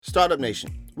Startup Nation,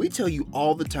 we tell you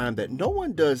all the time that no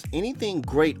one does anything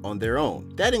great on their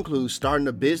own. That includes starting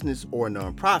a business or a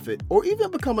nonprofit, or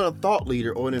even becoming a thought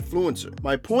leader or an influencer.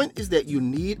 My point is that you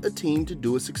need a team to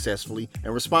do it successfully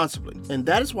and responsibly. And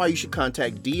that is why you should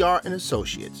contact DR and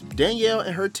Associates. Danielle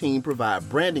and her team provide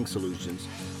branding solutions,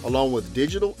 along with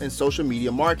digital and social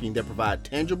media marketing that provide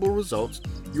tangible results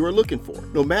you are looking for.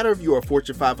 No matter if you are a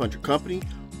Fortune 500 company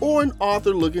or an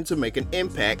author looking to make an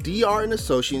impact, DR and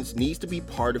Associates needs to be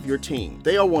part of your team.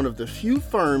 They are one of the few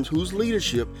firms whose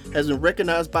leadership has been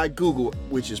recognized by Google,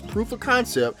 which is proof of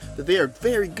concept that they are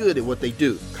very good at what they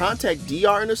do. Contact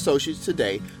DR and Associates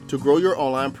today to grow your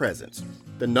online presence.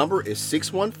 The number is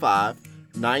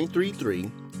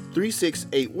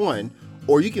 615-933-3681,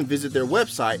 or you can visit their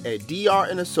website at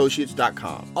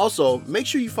drandassociates.com. Also, make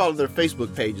sure you follow their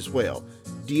Facebook page as well.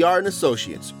 DR and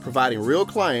Associates, providing real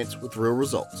clients with real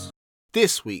results.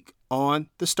 This week on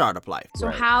The Startup Life. So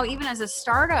how, even as a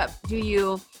startup, do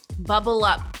you bubble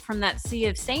up from that sea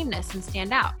of sameness and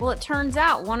stand out? Well, it turns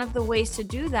out one of the ways to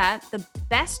do that, the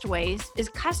best ways, is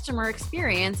customer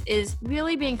experience, is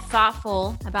really being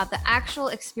thoughtful about the actual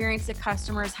experience the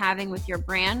customer is having with your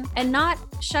brand and not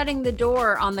shutting the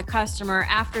door on the customer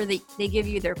after they give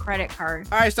you their credit card.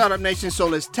 All right, Startup Nation, so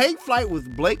let's take flight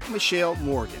with Blake Michelle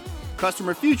Morgan,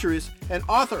 customer futurist and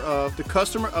author of The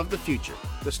Customer of the Future.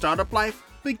 The Startup Life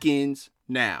begins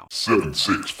now. 7,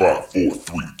 6, 5, 4,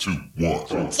 3, 2, 1. You'll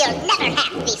never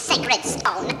have the sacred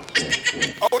stone.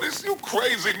 Oh, this you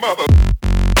crazy mother.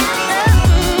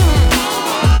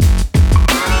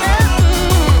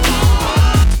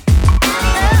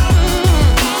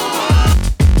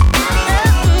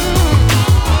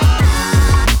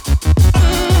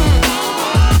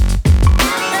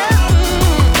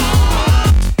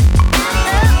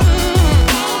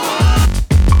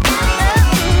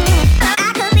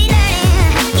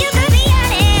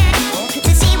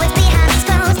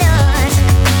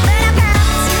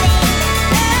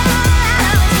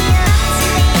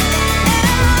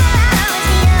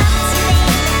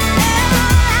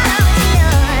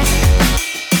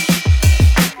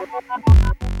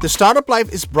 The Startup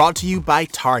Life is brought to you by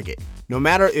Target. No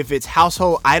matter if it's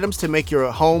household items to make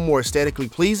your home more aesthetically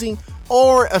pleasing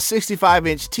or a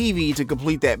 65-inch TV to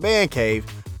complete that man cave,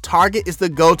 Target is the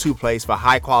go-to place for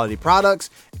high-quality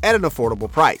products at an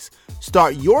affordable price.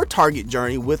 Start your Target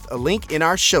journey with a link in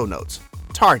our show notes.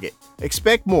 Target.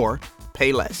 Expect more.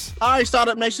 Pay less. All right,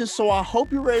 Startup Nation, so I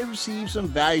hope you're ready to receive some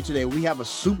value today. We have a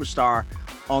superstar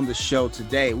on the show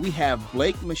today. We have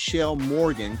Blake Michelle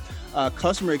Morgan,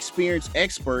 customer experience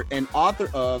expert and author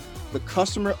of The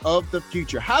Customer of the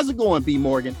Future. How's it going, B.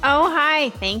 Morgan? Oh, hi.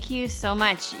 Thank you so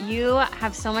much. You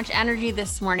have so much energy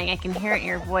this morning. I can hear it in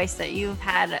your voice that you've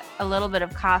had a little bit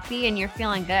of coffee and you're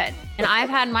feeling good. And I've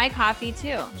had my coffee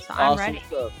too, so I'm ready.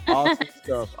 Awesome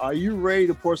stuff. Are you ready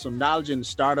to pour some knowledge in the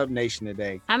Startup Nation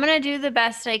today? I'm going to do the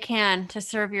best I can to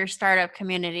serve your startup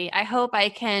community. I hope I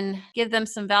can give them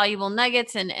some valuable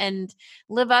nuggets and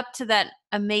live up to that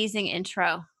amazing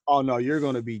intro. Oh, no, you're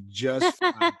going to be just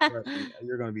fine.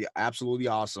 You're going to be absolutely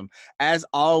awesome. As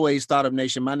always, Startup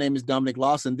Nation, my name is Dominic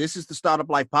Lawson. This is the Startup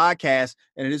Life Podcast,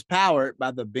 and it is powered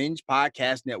by the Binge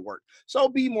Podcast Network. So,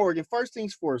 B. Morgan, first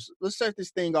things first, let's start this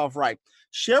thing off right.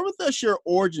 Share with us your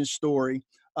origin story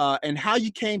and how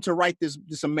you came to write this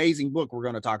amazing book we're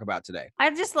going to talk about today.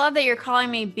 I just love that you're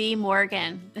calling me B.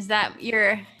 Morgan. Is that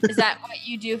what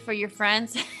you do for your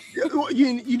friends?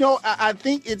 I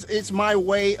think it's my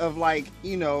way of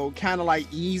kind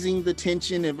of easing the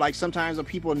tension of sometimes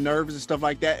people are nervous and stuff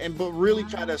like that, but really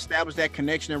try to establish that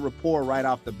connection and rapport right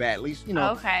off the bat. At least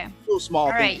okay. Little small.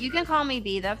 All right, you can call me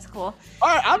B. That's cool.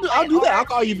 All right, I'll do that. I'll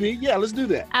call you B. Yeah, let's do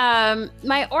that.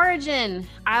 My origin.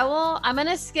 I'm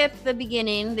gonna skip the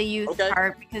beginning, the youth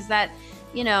part, because that.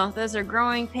 Those are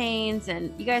growing pains,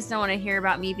 and you guys don't want to hear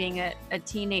about me being a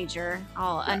teenager,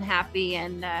 all unhappy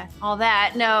and all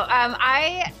that. No,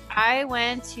 I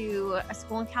went to a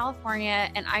school in California,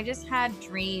 and I just had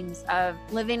dreams of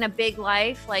living a big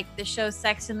life, like the show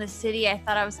Sex and the City. I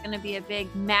thought I was going to be a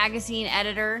big magazine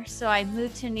editor, so I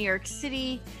moved to New York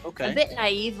City a bit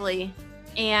naively.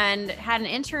 And had an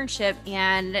internship,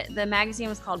 and the magazine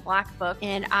was called Black Book,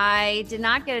 and I did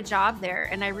not get a job there.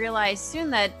 And I realized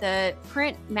soon that the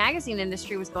print magazine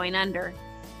industry was going under.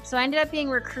 So I ended up being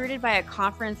recruited by a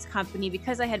conference company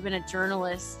because I had been a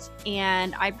journalist,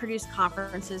 and I produced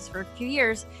conferences for a few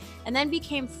years, and then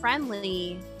became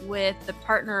friendly with the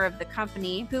partner of the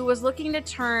company who was looking to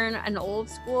turn an old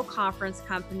school conference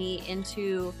company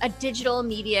into a digital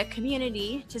media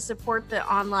community to support the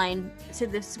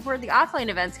support the offline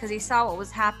events, because he saw what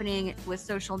was happening with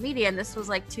social media. And this was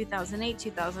like 2008,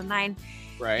 2009.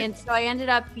 Right. And so I ended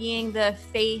up being the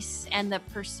face and the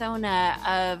persona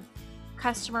of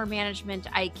customer management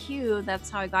IQ. That's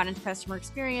how I got into customer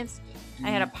experience. I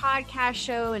had a podcast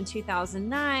show in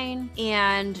 2009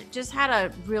 and just had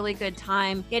a really good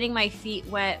time getting my feet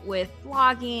wet with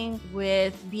blogging,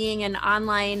 with being an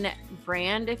online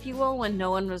brand, if you will, when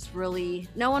no one was really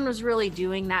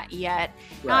doing that yet.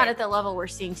 Right. Not at the level we're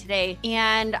seeing today.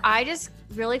 And I just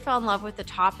really fell in love with the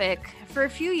topic. For a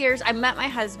few years, I met my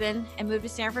husband and moved to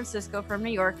San Francisco from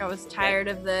New York. I was tired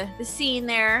of the scene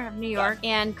there of New York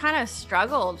and kind of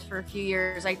struggled for a few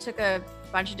years. I took a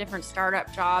bunch of different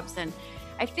startup jobs, and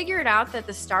I figured out that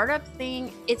the startup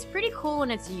thing, it's pretty cool when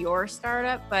it's your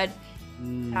startup, but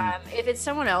if it's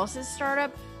someone else's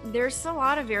startup, there's a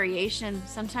lot of variation.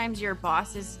 Sometimes your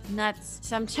boss is nuts.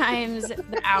 Sometimes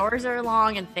the hours are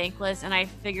long and thankless. And I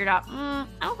figured out, I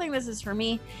don't think this is for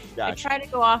me. Gotcha. I tried to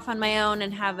go off on my own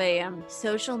and have a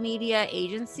social media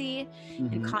agency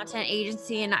and content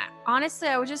agency. And honestly,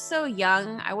 I was just so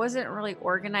young. I wasn't really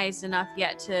organized enough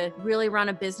yet to really run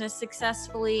a business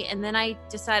successfully. And then I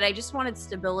decided I just wanted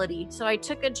stability. So I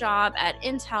took a job at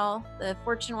Intel, the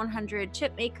Fortune 100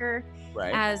 chip maker,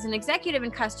 as an executive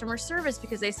in customer service,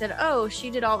 because they said, oh, she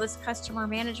did all this customer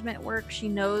management work. She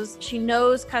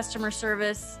knows customer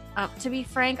service. To be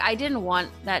frank, I didn't want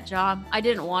that job. I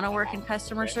didn't want to work in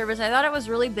customer service. I thought it was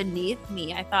really beneath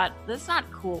me. I thought, that's not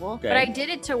cool. But I did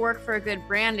it to work for a good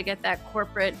brand, to get that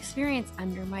corporate experience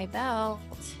under my belt.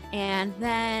 And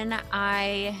then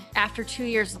after 2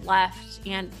 years left,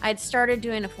 and I'd started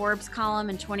doing a Forbes column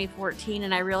in 2014,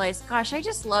 and I realized, gosh, I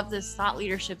just love this thought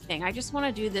leadership thing. I just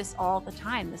want to do this all the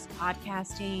time, this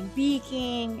podcasting,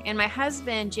 speaking. And my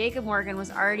husband, Jacob Morgan,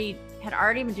 had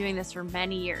already been doing this for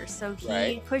many years. So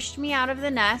he pushed me out of the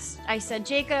nest. I said,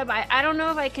 Jacob, I don't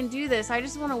know if I can do this. I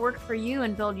just want to work for you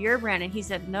and build your brand. And he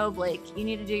said, no, Blake, you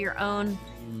need to do your own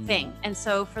thing. And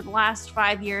so for the last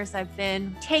 5 years, I've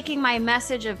been taking my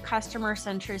message of customer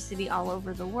centricity all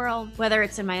over the world, whether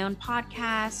it's in my own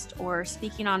podcast or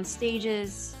speaking on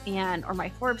stages or my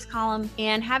Forbes column,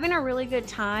 and having a really good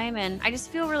time. And I just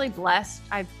feel really blessed.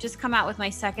 I've just come out with my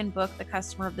second book, The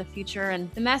Customer of the Future, and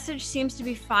the message seems to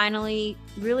be finally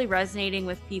really resonating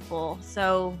with people.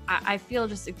 So I feel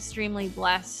just extremely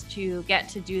blessed to get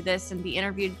to do this and be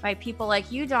interviewed by people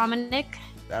like you, Dominic.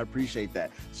 I appreciate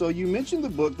that. So you mentioned the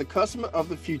book, The Customer of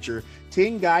the Future,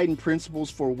 10 Guiding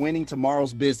Principles for Winning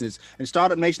Tomorrow's Business. And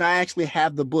Startup Nation, I actually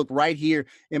have the book right here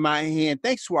in my hand,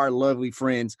 thanks to our lovely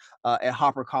friends at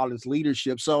HarperCollins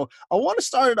Leadership. So I want to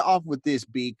start it off with this,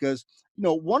 B, because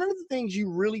one of the things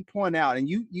you really point out, and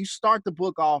you start the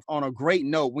book off on a great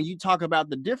note when you talk about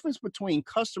the difference between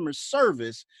customer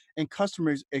service and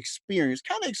customer experience.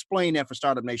 Kind of explain that for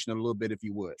Startup Nation a little bit, if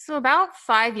you would. So about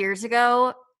 5 years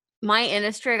ago, my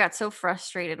industry, I got so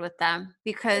frustrated with them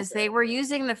because they were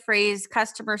using the phrase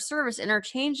customer service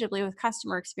interchangeably with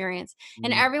customer experience.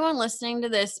 And everyone listening to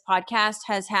this podcast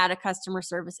has had a customer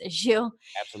service issue.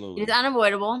 Absolutely. It is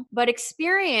unavoidable. But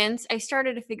experience, I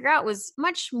started to figure out, was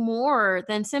much more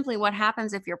than simply what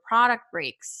happens if your product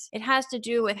breaks. It has to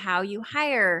do with how you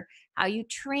hire, how you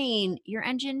train, your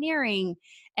engineering,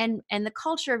 and the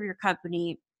culture of your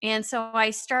company. And so I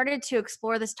started to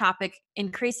explore this topic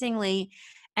increasingly,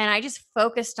 and I just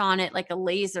focused on it like a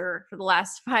laser for the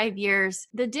last 5 years.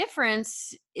 The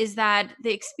difference is that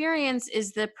the experience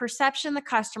is the perception the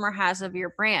customer has of your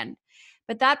brand.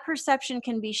 But that perception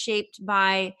can be shaped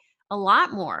by a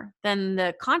lot more than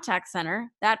the contact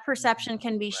center. That perception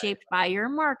can be shaped by your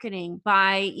marketing,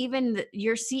 by even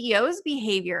your CEO's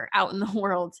behavior out in the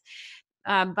world,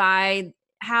 by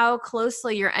how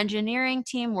closely your engineering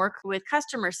team work with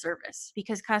customer service,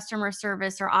 because customer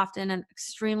service are often an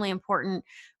extremely important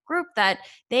group that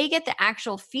they get the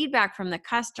actual feedback from the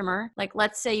customer. Like,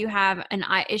 let's say you have an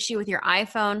issue with your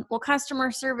iPhone. Well,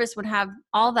 customer service would have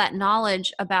all that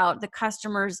knowledge about the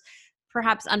customer's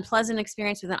perhaps unpleasant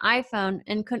experience with an iPhone,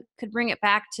 and could bring it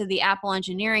back to the Apple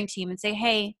engineering team and say,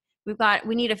 hey,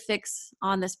 we need a fix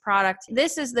on this product.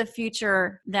 This is the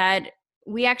future, that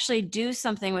we actually do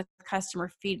something with customer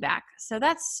feedback. So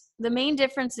that's the main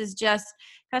difference, is just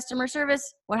customer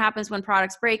service, what happens when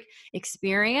products break,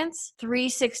 experience,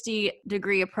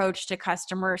 360-degree approach to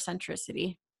customer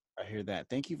centricity. I hear that.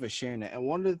 Thank you for sharing that. And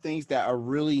one of the things that I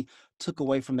really took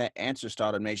away from that answer,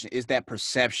 Startup Nation, is that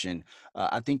perception.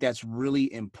 I think that's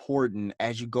really important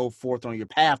as you go forth on your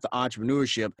path to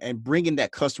entrepreneurship and bringing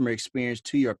that customer experience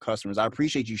to your customers. I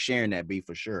appreciate you sharing that, B,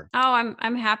 for sure. Oh,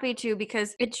 I'm happy to,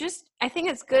 because I think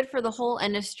it's good for the whole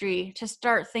industry to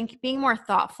start being more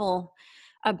thoughtful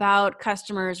about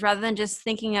customers rather than just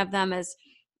thinking of them as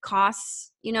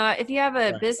costs. You know, if you have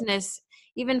a Right. business,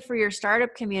 even for your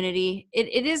startup community,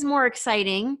 it is more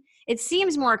exciting. It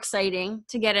seems more exciting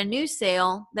to get a new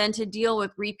sale than to deal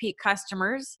with repeat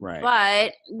customers. Right.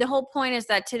 But the whole point is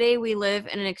that today we live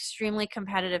in an extremely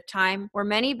competitive time where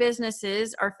many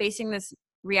businesses are facing this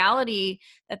reality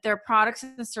that their products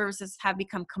and services have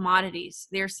become commodities.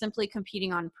 They're simply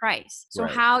competing on price. So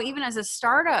Right. how, even as a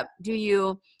startup, do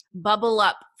you bubble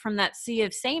up from that sea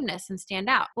of sameness and stand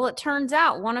out? Well, it turns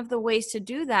out one of the ways to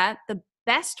do that, the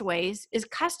best ways, is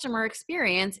customer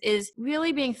experience, is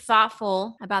really being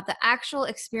thoughtful about the actual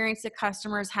experience the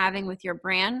customer is having with your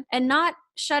brand and not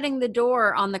shutting the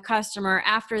door on the customer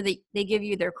after they give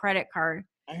you their credit card.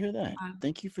 I hear that.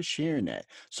 Thank you for sharing that.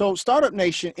 So, Startup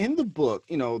Nation, in the book,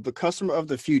 the customer of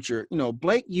the future,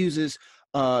 Blake uses,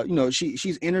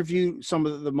 she's interviewed some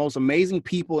of the most amazing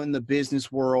people in the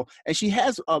business world, and she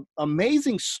has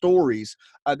amazing stories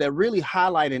that really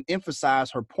highlight and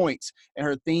emphasize her points and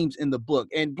her themes in the book.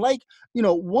 And Blake,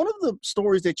 one of the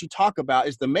stories that you talk about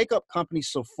is the makeup company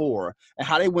Sephora and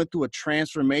how they went through a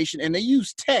transformation and they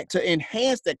use tech to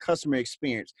enhance that customer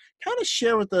experience. Kind of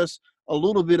share with us a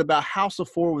little bit about how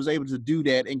Sephora was able to do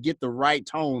that and get the right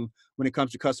tone when it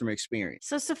comes to customer experience.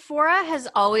 So Sephora has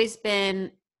always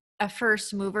been a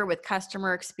first mover with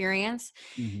customer experience.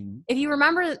 Mm-hmm. If you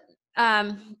remember,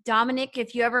 Dominic,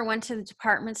 if you ever went to the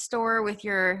department store with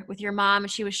your mom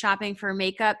and she was shopping for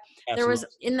makeup, there was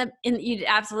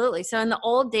absolutely. So in the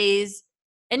old days,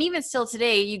 and even still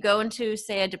today, you go into,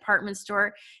 say, a department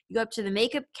store, you go up to the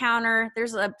makeup counter,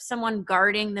 there's someone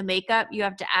guarding the makeup. You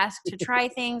have to ask to try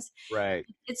things. Right.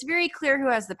 It's very clear who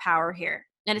has the power here,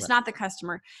 and it's not the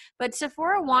customer. But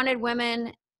Sephora wanted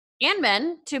women and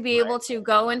men to be able to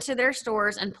go into their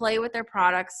stores and play with their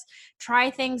products,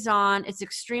 try things on. It's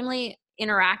extremely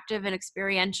interactive and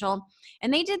experiential.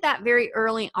 And they did that very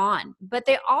early on. But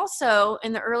they also,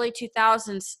 in the early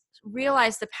 2000s,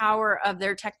 realized the power of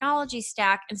their technology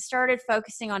stack and started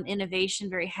focusing on innovation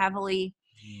very heavily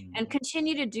and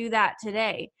continue to do that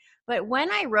today. But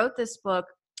when I wrote this book,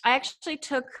 I actually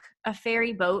took a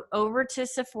ferry boat over to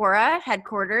Sephora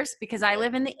headquarters because I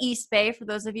live in the East Bay, for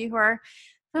those of you who are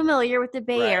familiar with the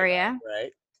Bay Area.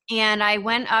 Right. And I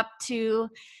went up to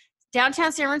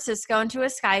downtown San Francisco into a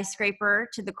skyscraper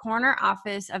to the corner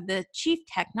office of the chief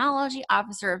technology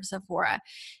officer of Sephora.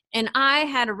 And I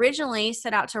had originally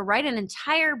set out to write an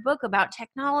entire book about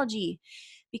technology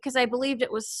because I believed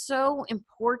it was so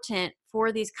important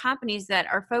for these companies that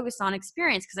are focused on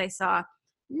experience, because I saw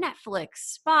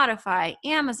Netflix, Spotify,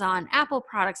 Amazon, Apple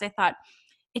products. I thought,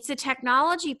 it's a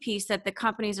technology piece that the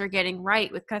companies are getting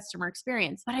right with customer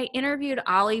experience. But I interviewed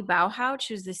Ali Bauhaus,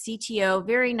 who's the CTO,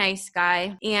 very nice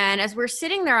guy. And as we're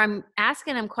sitting there, I'm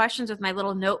asking him questions with my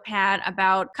little notepad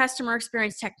about customer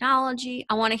experience technology.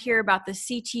 I want to hear about the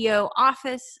CTO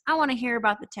office. I want to hear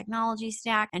about the technology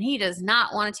stack. And he does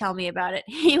not want to tell me about it.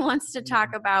 He wants to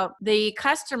talk about the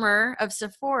customer of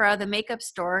Sephora, the makeup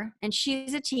store. And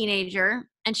she's a teenager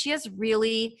and she has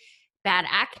really bad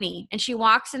acne. And she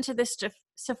walks into this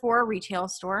Sephora retail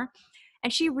store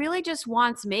and she really just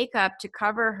wants makeup to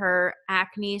cover her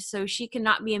acne so she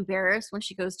cannot be embarrassed when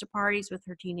she goes to parties with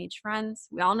her teenage friends.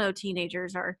 We all know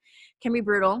teenagers can be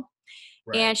brutal.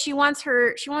 Right. And she wants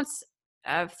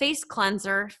a face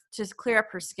cleanser to clear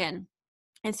up her skin.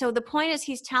 And so the point is,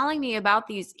 he's telling me about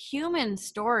these human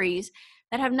stories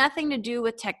that have nothing to do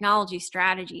with technology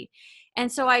strategy.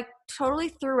 And so I totally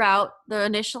threw out the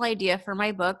initial idea for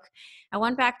my book. I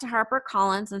went back to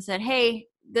HarperCollins and said, hey,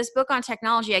 this book on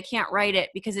technology, I can't write it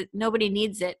because nobody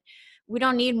needs it. We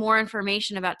don't need more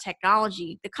information about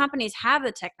technology. The companies have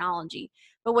the technology,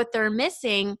 but what they're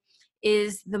missing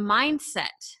is the mindset,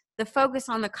 the focus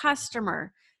on the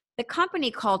customer, the company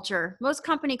culture. Most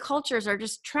company cultures are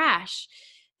just trash.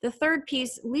 The third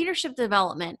piece, leadership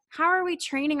development. How are we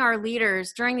training our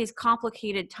leaders during these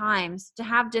complicated times to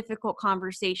have difficult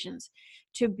conversations,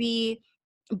 to be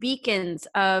beacons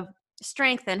of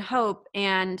strength and hope,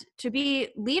 and to be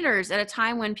leaders at a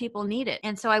time when people need it?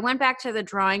 And so I went back to the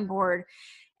drawing board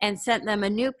and sent them a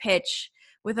new pitch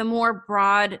with a more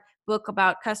broad book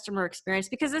about customer experience,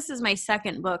 because this is my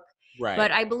second book. Right.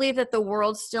 But I believe that the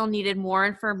world still needed more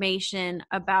information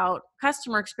about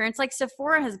customer experience. Like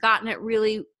Sephora has gotten it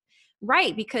really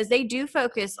right because they do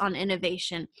focus on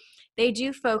innovation. they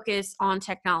do focus on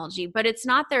technology, but it's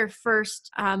not their first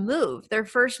move. Their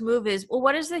first move is, well,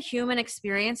 what is the human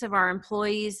experience of our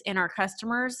employees and our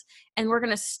customers? And we're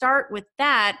going to start with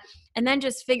that and then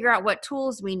just figure out what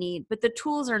tools we need. But the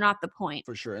tools are not the point.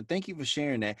 For sure. And thank you for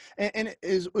sharing that. And it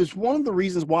is one of the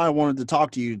reasons why I wanted to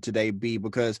talk to you today, B,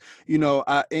 because, in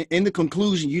the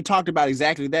conclusion, you talked about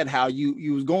exactly that, how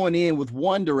you was going in with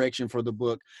one direction for the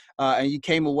book, and you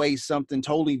came away something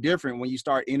totally different when you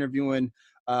start interviewing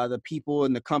the people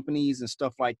and the companies and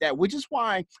stuff like that, which is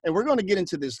why, and we're going to get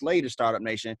into this later, Startup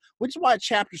Nation, which is why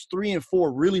chapters 3 and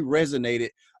 4 really resonated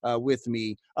with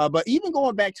me. But even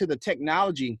going back to the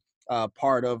technology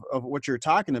part of what you're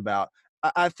talking about,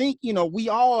 I think, we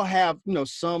all have,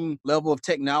 some level of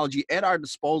technology at our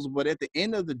disposal, but at the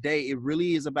end of the day, it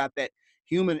really is about that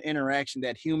human interaction,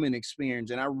 that human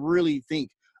experience. And I really think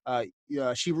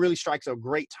she really strikes a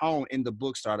great tone in the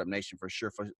book, Startup Nation, for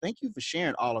sure. Thank you for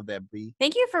sharing all of that, B.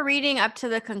 Thank you for reading up to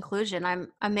the conclusion.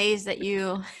 I'm amazed that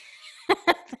you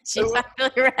she's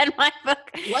actually read my book.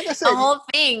 Like I said, the whole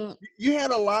thing. You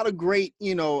had a lot of great,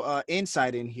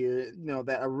 insight in here,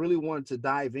 that I really wanted to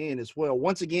dive in as well.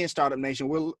 Once again, Startup Nation,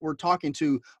 we're talking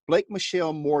to Blake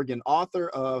Michelle Morgan, author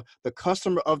of The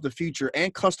Customer of the Future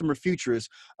and Customer Futurist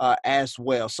as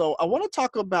well. So I want to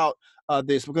talk about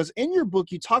this because in your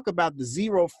book, you talk about the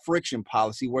zero friction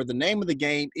policy, where the name of the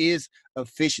game is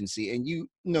efficiency. And you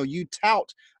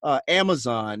tout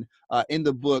Amazon in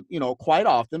the book, quite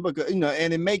often, because,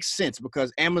 and it makes sense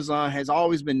because Amazon has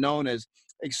always been known as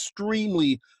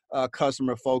extremely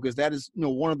customer focused. That is,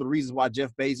 one of the reasons why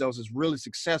Jeff Bezos is really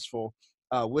successful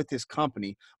with his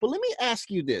company. But let me ask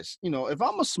you this, if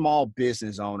I'm a small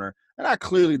business owner and I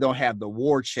clearly don't have the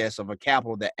war chest of a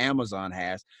capital that Amazon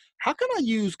has, how can I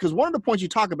use, because one of the points you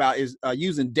talk about is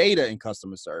using data in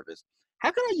customer service. How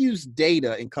can I use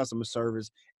data in customer service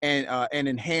and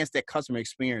enhance that customer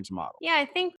experience model? Yeah, I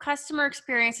think customer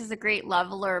experience is a great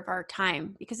leveler of our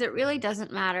time because it really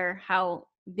doesn't matter how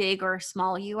big or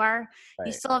small you are. Right.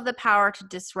 You still have the power to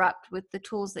disrupt with the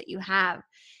tools that you have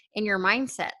in your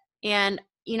mindset. And,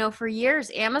 for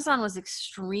years, Amazon was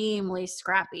extremely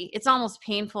scrappy. It's almost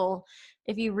painful.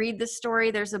 If you read the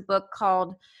story, there's a book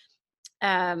called,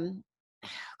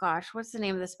 gosh, what's the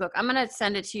name of this book? I'm going to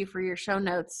send it to you for your show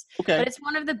notes. Okay. But it's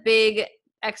one of the big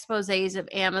exposés of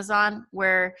Amazon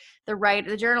where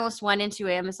the journalist went into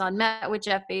Amazon, met with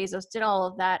Jeff Bezos, did all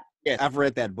of that. Yes, I've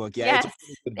read that book. Yeah, yes, it's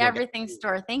a good book. Everything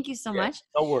Store. Thank you so much.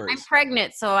 No worries. I'm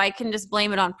pregnant, so I can just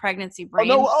blame it on pregnancy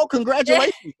brain.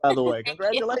 Congratulations, by the way.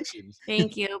 Congratulations.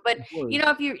 Thank you. But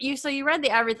if you read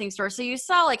the Everything Store, so you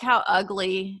saw like how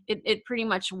ugly it pretty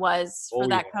much was for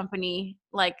that company,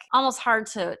 like almost hard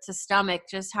to stomach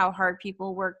just how hard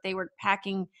people worked. They were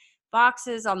packing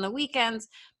boxes on the weekends.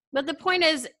 But the point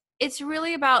is, it's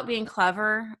really about being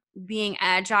clever, being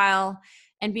agile,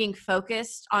 and being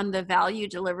focused on the value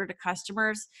delivered to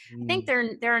customers. I think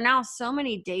there are now so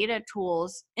many data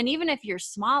tools, and even if you're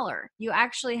smaller,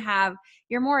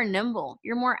 you're more nimble,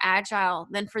 you're more agile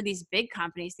than for these big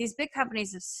companies. These big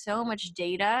companies have so much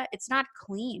data, it's not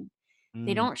clean.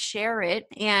 They don't share it,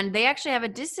 and they actually have a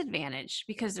disadvantage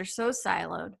because they're so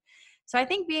siloed. So I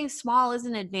think being small is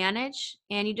an advantage,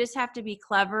 and you just have to be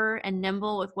clever and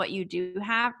nimble with what you do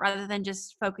have rather than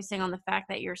just focusing on the fact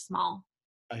that you're small.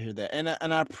 I hear that.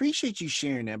 And I appreciate you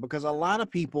sharing that because a lot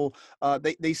of people,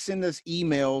 they send us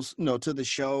emails, to the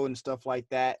show and stuff like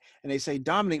that. And they say,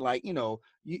 Dominic, like,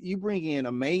 you bring in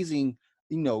amazing,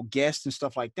 guests and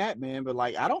stuff like that, man. But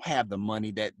like, I don't have the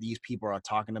money that these people are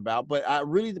talking about. But I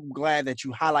really am glad that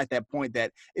you highlight that point,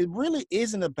 that it really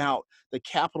isn't about the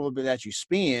capital that you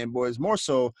spend, but it's more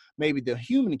so maybe the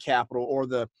human capital or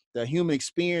the human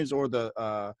experience or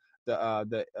the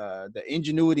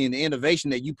ingenuity and the innovation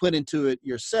that you put into it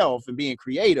yourself and being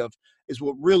creative is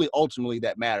what really ultimately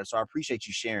that matters. So I appreciate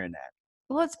you sharing that.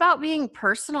 Well, it's about being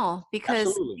personal because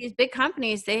Absolutely. these big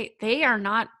companies, they are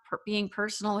not being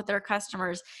personal with their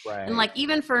customers. Right. And like,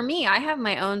 even for me, I have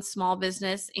my own small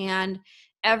business, and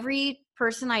every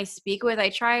person I speak with, I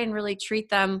try and really treat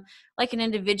them like an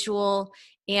individual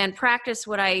and practice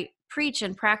what I preach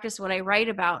and practice what I write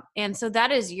about. And so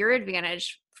that is your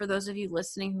advantage. For those of you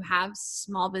listening who have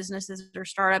small businesses or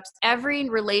startups, every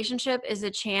relationship is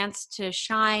a chance to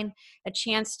shine, a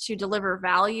chance to deliver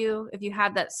value if you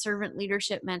have that servant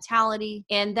leadership mentality.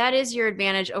 And that is your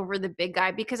advantage over the big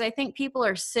guy, because I think people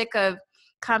are sick of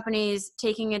companies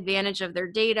taking advantage of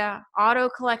their data, auto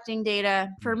collecting data.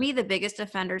 For me, the biggest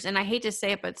offenders, and I hate to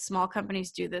say it, but small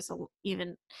companies do this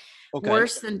even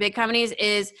worse than big companies,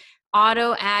 is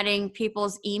auto adding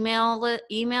people's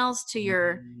emails to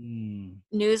your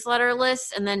newsletter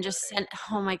lists and then just send.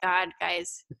 Oh my God,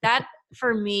 guys, that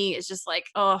for me is just like,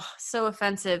 oh, so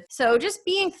offensive. So just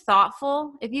being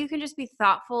thoughtful, if you can just be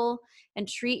thoughtful and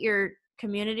treat your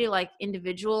community like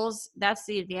individuals, that's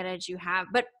the advantage you have.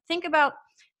 But think about,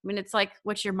 I mean, it's like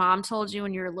what your mom told you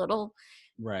when you were little.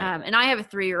 Right. And I have a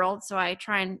 3-year-old, so I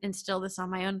try and instill this on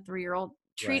my own 3-year-old.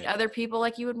 Treat Right. other people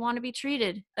like you would want to be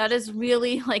treated. That is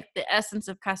really like the essence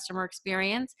of customer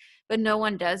experience, but no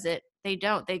one does it. They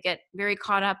don't. They get very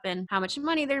caught up in how much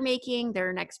money they're making,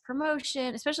 their next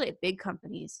promotion, especially at big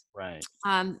companies, Right.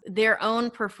 their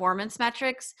own performance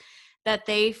metrics, that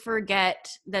they forget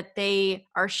that they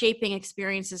are shaping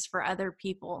experiences for other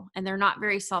people and they're not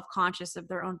very self-conscious of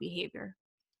their own behavior.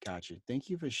 Gotcha. Thank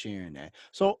you for sharing that.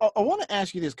 So I want to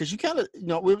ask you this because you kind of,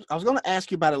 I was going to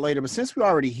ask you about it later, but since we're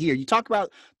already here, you talk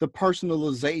about the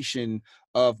personalization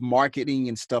of marketing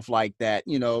and stuff like that,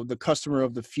 the customer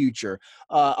of the future.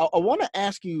 I want to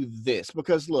ask you this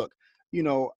because look,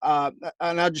 and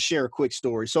I'll just share a quick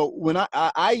story. So when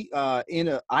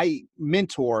I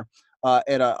mentor at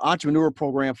an entrepreneur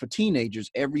program for teenagers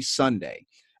every Sunday.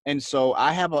 And so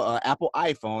I have a Apple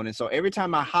iPhone. And so every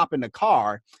time I hop in the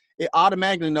car, it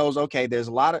automatically knows, okay, there's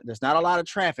not a lot of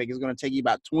traffic. It's going to take you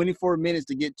about 24 minutes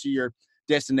to get to your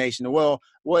destination. Well,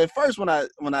 at first when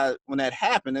that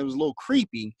happened, it was a little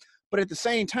creepy, but at the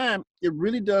same time, it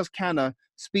really does kind of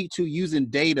speak to using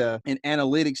data and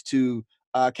analytics to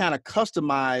kind of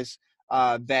customize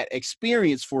that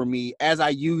experience for me as I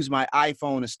use my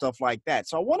iPhone and stuff like that.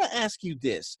 So I want to ask you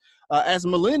this, as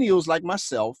millennials like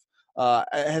myself,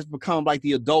 has become like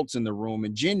the adults in the room,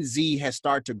 and Gen Z has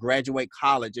started to graduate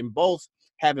college, and both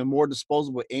having more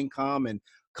disposable income, and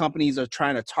companies are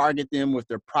trying to target them with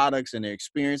their products and their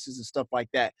experiences and stuff like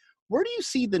that. Where do you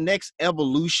see the next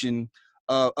evolution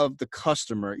of the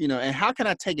customer, and how can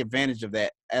I take advantage of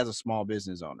that as a small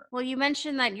business owner? Well, you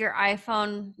mentioned that your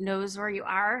iPhone knows where you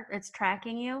are. It's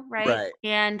tracking you, right? Right.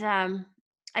 And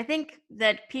I think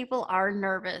that people are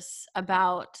nervous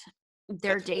about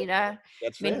their That's fair. data.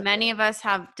 That's I mean, fair. many of us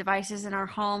have devices in our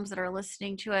homes that are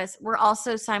listening to us. We're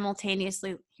also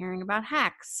simultaneously hearing about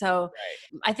hacks. So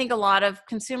Right. I think a lot of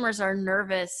consumers are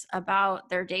nervous about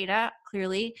their data,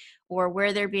 clearly, or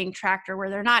where they're being tracked or where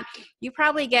they're not. You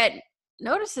probably get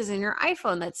notices in your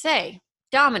iPhone that say,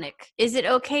 Dominic, is it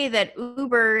okay that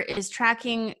Uber is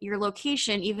tracking your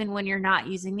location even when you're not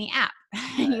using the app?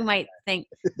 You might think,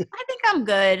 I think I'm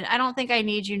good. I don't think I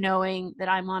need you knowing that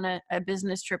I'm on a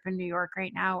business trip in New York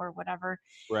right now or whatever.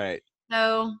 Right.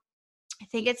 So I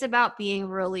think it's about being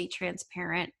really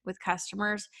transparent with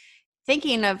customers,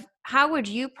 thinking of how would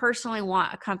you personally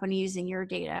want a company using your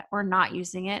data or not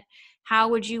using it? How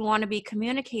would you want to be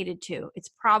communicated to? It's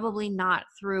probably not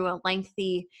through a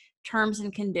lengthy terms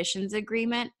and conditions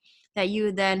agreement that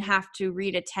you then have to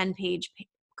read a 10-page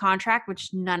contract,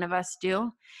 which none of us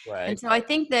do. And Right. so I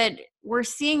think that we're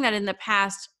seeing that in the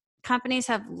past, companies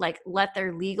have like let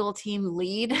their legal team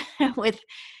lead with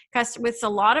with a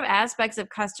lot of aspects of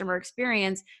customer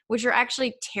experience, which are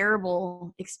actually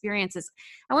terrible experiences.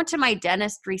 I went to my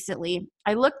dentist recently.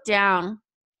 I looked down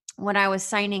when I was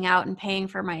signing out and paying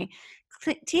for my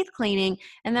teeth cleaning,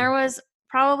 and there was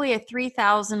probably a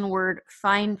 3,000 word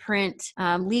fine print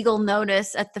legal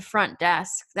notice at the front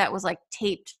desk that was like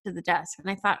taped to the desk. And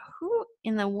I thought, who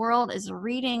in the world is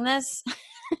reading this?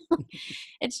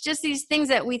 It's just these things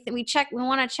that we check. We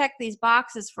want to check these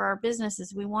boxes for our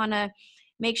businesses. We want to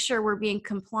make sure we're being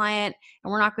compliant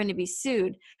and we're not going to be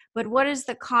sued. But what is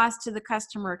the cost to the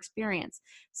customer experience?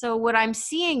 So what I'm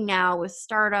seeing now with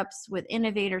startups, with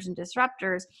innovators and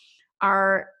disruptors,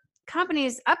 are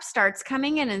companies, upstarts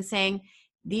coming in and saying,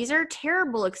 these are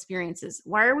terrible experiences.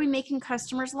 Why are we making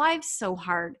customers' lives so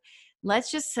hard? Let's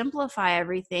just simplify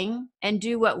everything and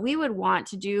do what we would want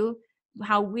to do,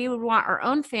 how we would want our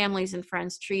own families and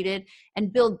friends treated,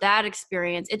 and build that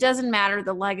experience. It doesn't matter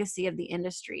the legacy of the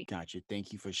industry. Gotcha.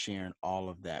 Thank you for sharing all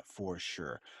of that for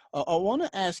sure. I want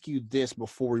to ask you this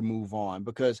before we move on,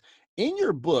 because in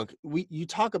your book, you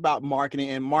talk about marketing,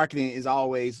 and marketing is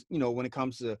always, when it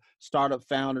comes to startup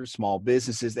founders, small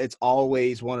businesses, it's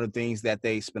always one of the things that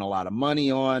they spend a lot of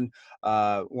money on.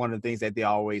 One of the things that they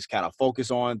always kind of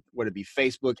focus on, whether it be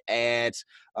Facebook ads,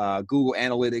 Google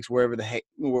Analytics, wherever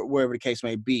the case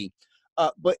may be.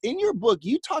 But in your book,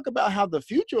 you talk about how the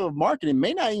future of marketing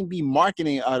may not even be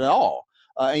marketing at all.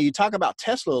 And you talk about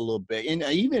Tesla a little bit, and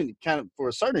even kind of for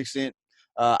a certain extent,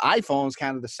 iPhones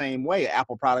kind of the same way,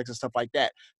 Apple products and stuff like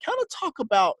that. Kind of talk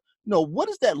about, what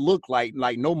does that look like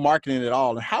no marketing at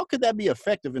all, and how could that be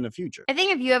effective in the future? I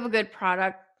think if you have a good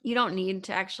product, you don't need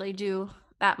to actually do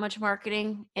that much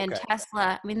marketing. And Okay.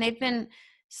 Tesla, I mean, they've been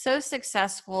so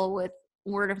successful with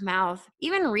word of mouth.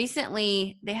 Even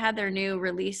recently, they had their new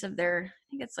release of their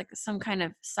think it's like some kind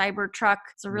of cyber truck.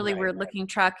 It's a really weird looking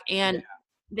truck. And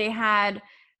they had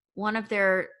one of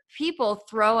their people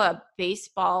throw a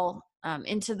baseball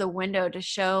into the window to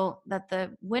show that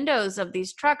the windows of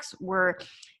these trucks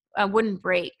wouldn't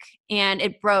break, and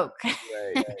it broke.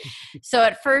 So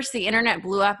at first the internet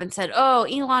blew up and said, oh,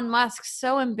 Elon Musk's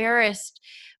so embarrassed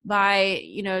by,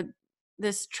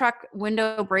 this truck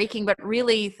window breaking, but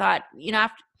really thought,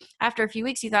 after a few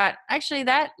weeks, he thought, actually,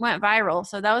 that went viral.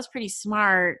 So that was pretty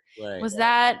smart. Was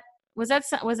that a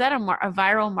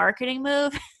viral marketing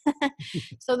move?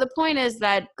 So the point is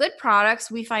that good products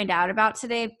we find out about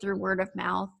today through word of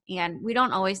mouth, and we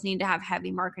don't always need to have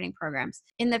heavy marketing programs.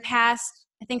 In the past,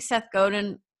 I think Seth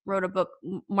Godin wrote a book,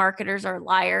 Marketers Are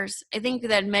Liars. I think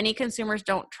that many consumers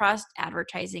don't trust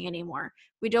advertising anymore.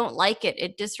 We don't like it.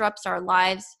 It disrupts our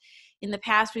lives. In the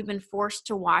past, we've been forced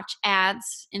to watch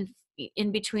ads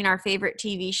in between our favorite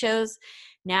TV shows.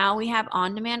 Now we have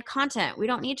on-demand content. We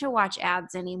don't need to watch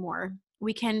ads anymore.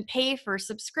 We can pay for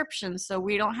subscriptions, so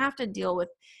we don't have to deal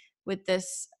with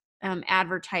this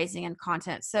advertising and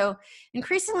content. So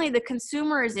increasingly, the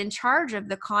consumer is in charge of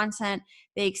the content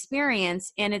they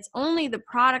experience, and it's only the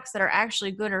products that are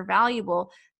actually good or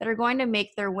valuable that are going to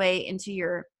make their way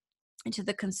into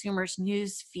the consumer's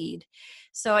news feed.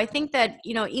 So I think that,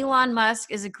 Elon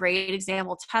Musk is a great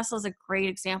example. Tesla is a great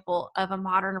example of a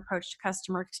modern approach to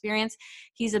customer experience.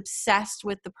 He's obsessed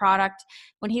with the product.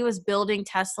 When he was building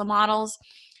Tesla models,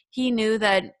 he knew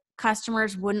that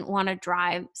customers wouldn't want to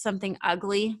drive something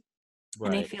ugly.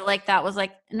 Right. And I feel like that was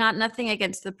nothing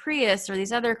against the Prius or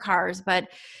these other cars, but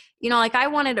I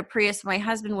wanted a Prius. My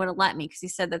husband wouldn't let me because he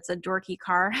said that's a dorky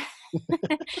car.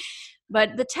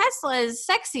 But the Tesla is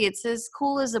sexy. It's as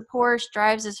cool as a Porsche,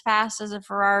 drives as fast as a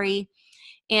Ferrari.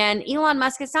 And Elon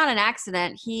Musk, it's not an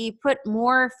accident. He put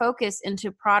more focus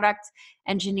into product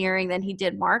engineering than he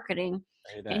did marketing.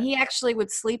 And he actually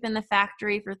would sleep in the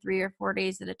factory for 3 or 4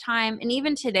 days at a time. And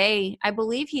even today, I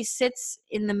believe he sits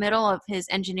in the middle of his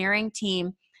engineering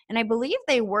team. And I believe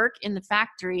they work in the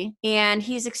factory, and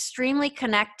he's extremely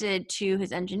connected to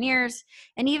his engineers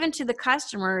and even to the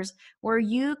customers, where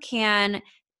you can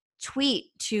tweet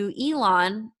to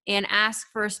Elon and ask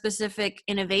for a specific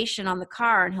innovation on the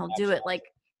car, and he'll do it, like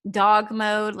dog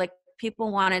mode. Like,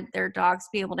 people wanted their dogs to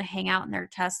be able to hang out in their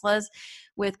Teslas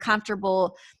with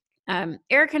comfortable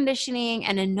air conditioning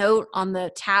and a note on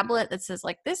the tablet that says,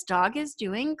 this dog is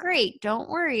doing great. Don't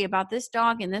worry about this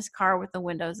dog in this car with the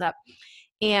windows up.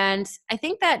 And I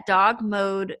think that dog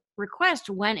mode request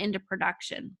went into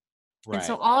production. Right. And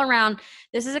so all around,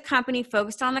 this is a company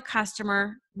focused on the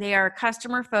customer. They are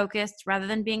customer focused rather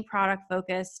than being product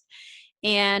focused.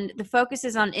 And the focus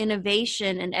is on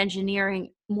innovation and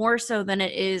engineering more so than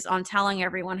it is on telling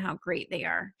everyone how great they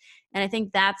are. And I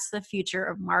think that's the future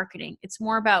of marketing. It's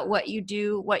more about what you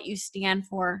do, what you stand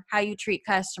for, how you treat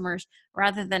customers,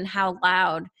 rather than how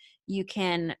loud you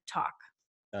can talk.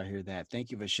 I hear that.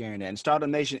 Thank you for sharing that. And Startup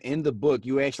Nation, in the book,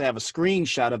 you actually have a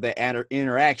screenshot of that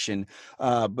interaction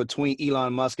between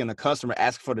Elon Musk and the customer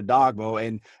asking for the dog mode.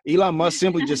 And Elon Musk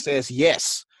simply just says,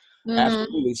 yes,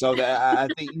 absolutely. So that I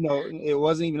think, it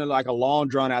wasn't even like a long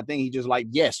drawn out thing. He just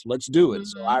yes, let's do it.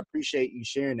 So I appreciate you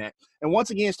sharing that. And once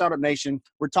again, Startup Nation,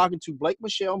 we're talking to Blake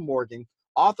Michelle Morgan,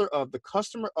 author of The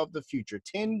Customer of the Future,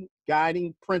 10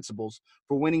 Guiding Principles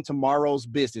for Winning Tomorrow's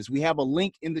Business. We have a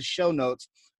link in the show notes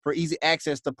for easy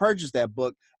access to purchase that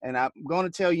book. And I'm going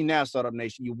to tell you now, Startup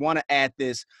Nation, you want to add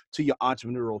this to your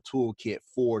entrepreneurial toolkit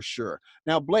for sure.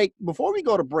 Now, Blake, before we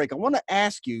go to break, I want to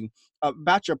ask you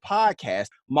about your podcast,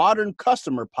 Modern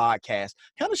Customer Podcast.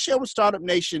 Kind of share with Startup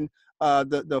Nation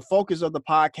the focus of the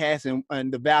podcast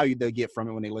and the value they get from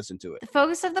it when they listen to it. The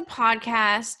focus of the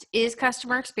podcast is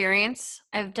customer experience.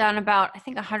 I've done about, I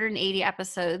think, 180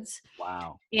 episodes.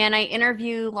 Wow. And I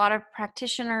interview a lot of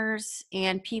practitioners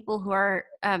and people who are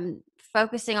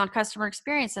focusing on customer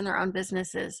experience in their own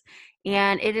businesses.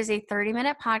 And it is a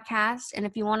 30-minute podcast. And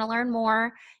if you want to learn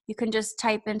more, you can just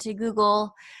type into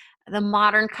Google the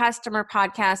Modern Customer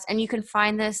Podcast, and you can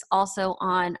find this also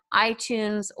on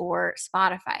iTunes or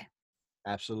Spotify.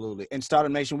 Absolutely. And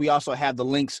Startup Nation, we also have the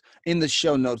links in the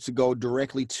show notes to go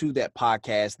directly to that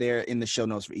podcast there in the show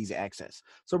notes for easy access.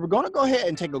 So we're going to go ahead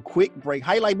and take a quick break.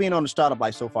 How you like being on the Startup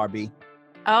Life so far, B?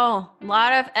 Oh, a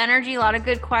lot of energy, a lot of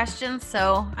good questions.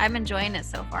 So I'm enjoying it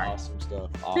so far. Awesome stuff.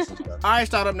 Awesome stuff. All right,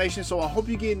 Startup Nation. So I hope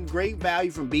you're getting great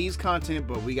value from B's content,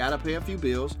 but we got to pay a few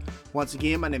bills. Once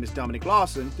again, my name is Dominic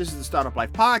Lawson. This is the Startup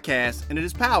Life Podcast, and it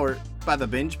is powered by the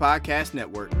Binge Podcast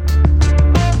Network.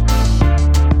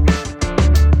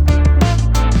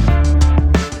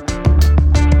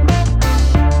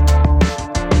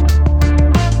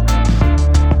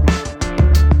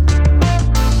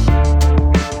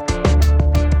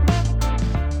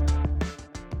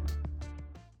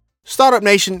 Startup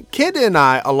Nation, Kenda and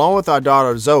I, along with our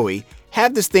daughter Zoe,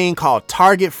 have this thing called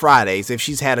Target Fridays if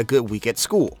she's had a good week at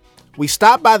school. We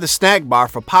stop by the snack bar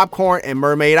for popcorn and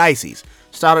mermaid ices.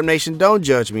 Startup Nation, don't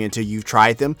judge me until you've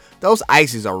tried them. Those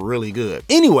ices are really good.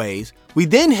 Anyways, we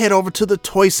then head over to the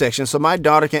toy section so my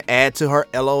daughter can add to her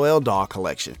LOL doll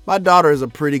collection. My daughter is a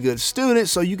pretty good student,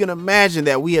 so you can imagine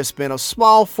that we have spent a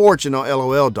small fortune on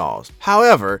LOL dolls.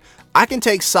 However, I can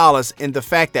take solace in the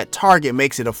fact that Target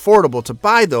makes it affordable to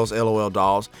buy those LOL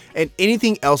dolls and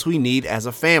anything else we need as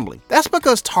a family. That's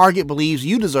because Target believes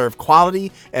you deserve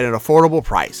quality at an affordable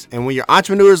price. And when you're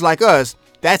entrepreneurs like us,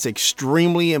 that's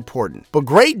extremely important. But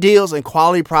great deals and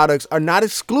quality products are not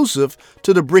exclusive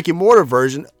to the brick and mortar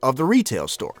version of the retail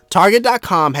store.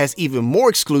 Target.com has even more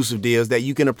exclusive deals that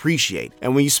you can appreciate.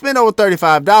 And when you spend over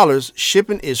 $35,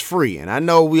 shipping is free. And I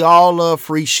know we all love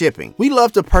free shipping. We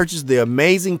love to purchase the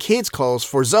amazing kids clothes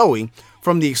for Zoe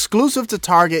from the exclusive to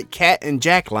Target Cat and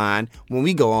Jack line when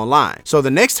we go online. So the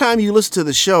next time you listen to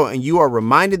the show and you are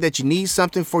reminded that you need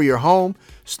something for your home,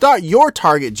 start your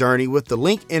Target journey with the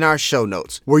link in our show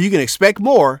notes, where you can expect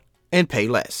more and pay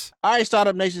less. All right,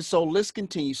 Startup Nation, so let's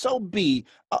continue. So B,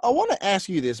 I want to ask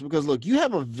you this because look, you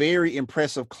have a very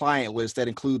impressive client list that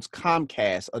includes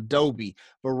Comcast, Adobe,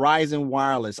 Verizon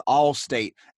Wireless,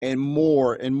 Allstate, and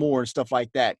more and stuff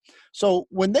like that. So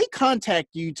when they contact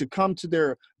you to come to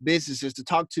their businesses to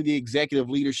talk to the executive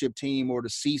leadership team or the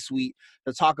C-suite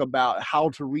to talk about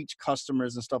how to reach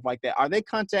customers and stuff like that, are they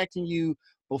contacting you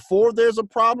before there's a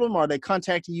problem? Or are they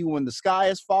contacting you when the sky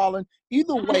is falling?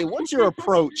 Either way, what's your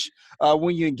approach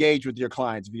when you engage with your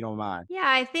clients, if you don't mind? Yeah,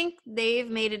 I think they've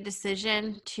made a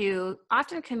decision to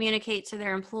often communicate to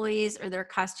their employees or their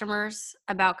customers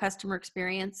about customer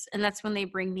experience. And that's when they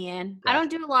bring me in. I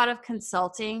don't do a lot of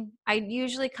consulting. I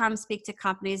usually come speak to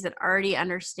companies that already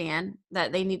understand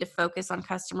that they need to focus on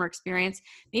customer experience.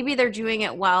 Maybe they're doing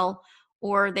it well,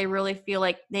 or they really feel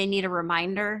like they need a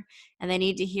reminder and they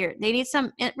need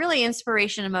some really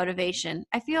inspiration and motivation.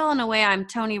 I feel in a way I'm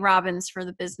Tony Robbins for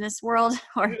the business world,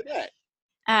 or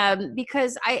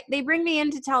because they bring me in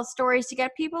to tell stories to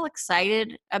get people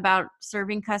excited about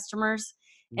serving customers.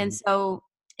 And so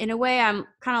in a way I'm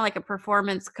kind of like a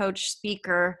performance coach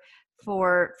speaker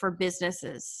for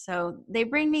businesses. So they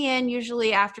bring me in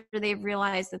usually after they've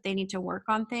realized that they need to work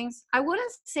on things. I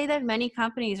wouldn't say that many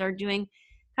companies are doing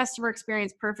customer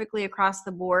experience perfectly across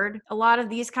the board. A lot of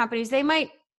these companies, they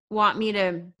might want me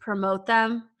to promote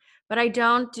them, but I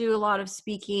don't do a lot of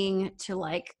speaking to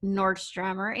like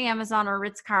Nordstrom or Amazon or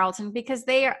Ritz-Carlton because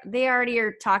they already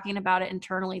are talking about it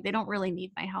internally. They don't really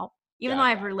need my help. Even though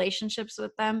I have relationships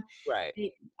with them, Right.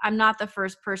 I'm not the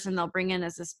first person they'll bring in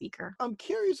as a speaker. I'm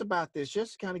curious about this,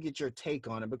 just to kind of get your take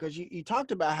on it, because you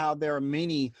talked about how there are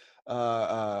many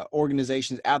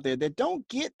organizations out there that don't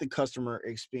get the customer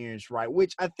experience right,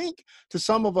 which I think to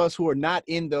some of us who are not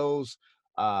in those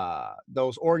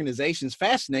organizations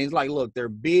fascinating. Like, look, they're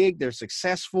big, they're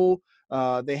successful,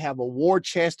 they have a war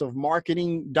chest of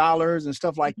marketing dollars and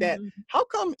stuff like that. How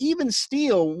come even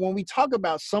still, when we talk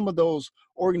about some of those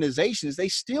organizations, they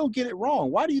still get it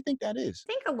wrong? Why do you think that is?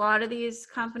 I think a lot of these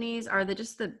companies are they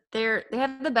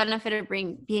have the benefit of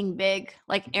being big,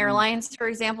 like airlines, for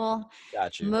example.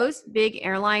 Got you. Most big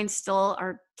airlines still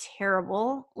are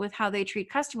terrible with how they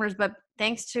treat customers, but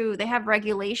thanks to they have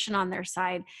regulation on their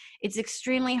side, it's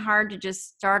extremely hard to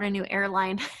just start a new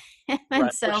airline. And Right,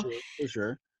 for so sure, for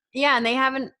sure. yeah,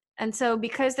 and so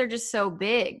because they're just so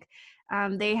big,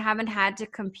 they haven't had to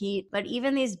compete. But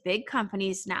even these big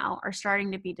companies now are starting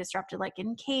to be disrupted, like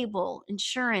in cable,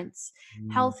 insurance,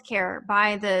 healthcare,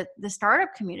 by the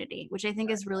startup community, which I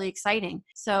think is really exciting.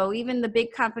 So even the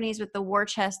big companies with the war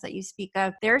chest that you speak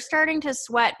of, they're starting to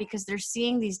sweat because they're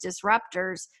seeing these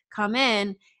disruptors come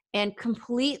in and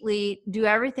completely do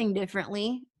everything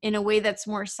differently in a way that's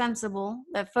more sensible,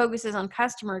 that focuses on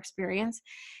customer experience,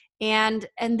 and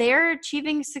they're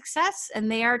achieving success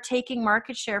and they are taking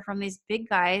market share from these big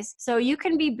guys. So you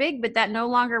can be big, but that no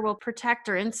longer will protect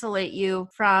or insulate you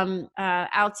from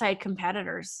outside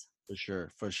competitors. For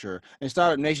sure, for sure. And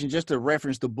Startup Nation, just to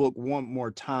reference the book one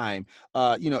more time,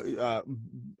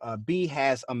 B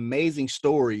has amazing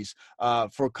stories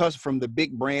from the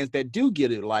big brands that do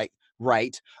get it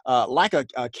right, like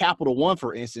a Capital One,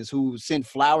 for instance, who sent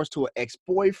flowers to an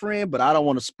ex-boyfriend, but I don't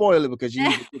want to spoil it because you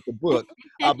need to get the book.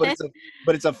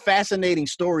 But it's a fascinating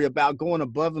story about going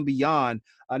above and beyond,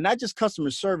 not just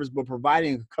customer service, but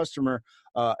providing a customer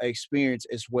experience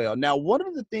as well. Now, one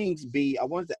of the things, B, I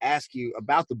wanted to ask you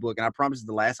about the book, and I promise it's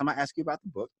the last time I ask you about the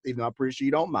book, even though I'm pretty sure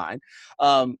you don't mind.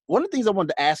 One of the things I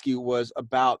wanted to ask you was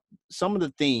about some of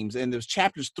the themes, and there's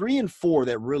chapters 3 and 4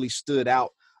 that really stood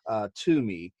out to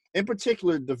me. in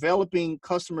particular, developing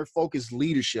customer-focused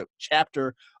leadership,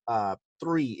 chapter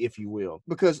 3, if you will,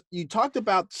 because you talked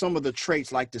about some of the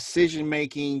traits like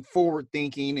decision-making,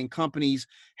 forward-thinking, and companies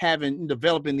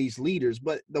developing these leaders.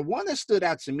 But the one that stood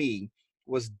out to me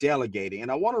was delegating.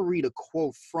 And I want to read a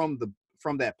quote from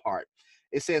that part.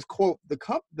 It says, quote,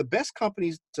 the best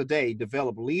companies today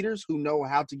develop leaders who know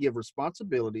how to give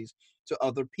responsibilities to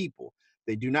other people.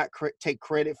 They do not take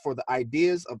credit for the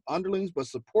ideas of underlings, but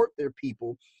support their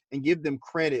people and give them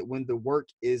credit when the work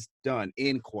is done,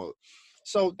 end quote.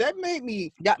 So that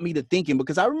got me to thinking,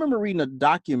 because I remember reading a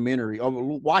documentary or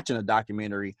watching a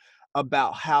documentary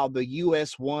about how the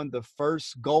U.S. won the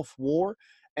first Gulf War,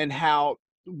 and how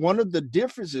one of the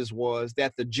differences was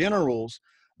that the generals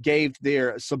gave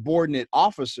their subordinate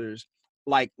officers,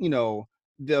 like,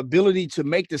 the ability to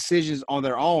make decisions on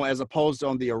their own, as opposed to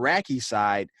on the Iraqi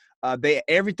side,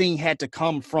 everything had to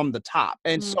come from the top.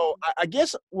 And so I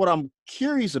guess what I'm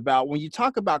curious about, when you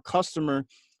talk about customer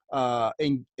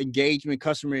engagement,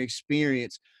 customer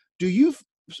experience, do you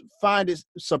find it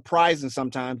surprising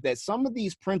sometimes that some of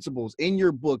these principles in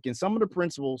your book and some of the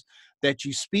principles that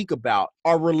you speak about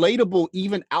are relatable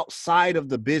even outside of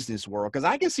the business world? Because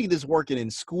I can see this working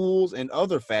in schools and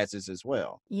other facets as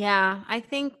well. Yeah, I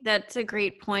think that's a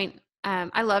great point.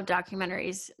 I love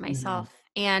documentaries Mhm. myself.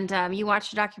 And you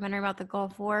watched a documentary about the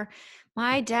Gulf War.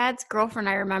 My dad's girlfriend,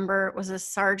 I remember, was a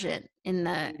sergeant in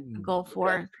the Gulf Okay.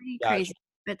 War. Pretty Gotcha. crazy.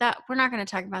 But that we're not going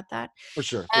to talk about that. For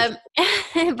sure. Um,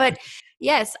 but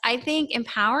yes, I think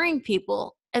empowering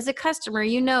people as a customer,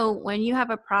 when you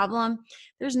have a problem,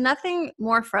 there's nothing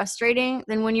more frustrating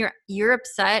than when you're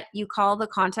upset, you call the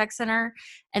contact center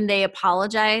and they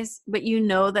apologize, but you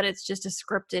know that it's just a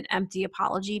scripted, empty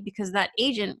apology because that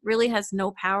agent really has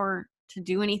no power to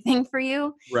do anything for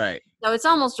you. Right. So it's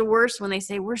almost worse when they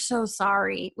say, "We're so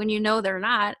sorry," when you know they're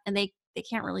not, and they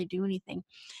can't really do anything.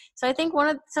 So I think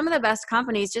some of the best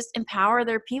companies just empower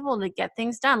their people to get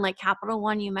things done. Like Capital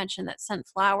One, you mentioned, that sent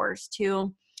flowers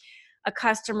to a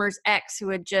customer's ex who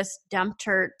had just dumped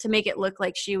her to make it look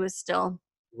like she was still,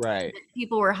 Right.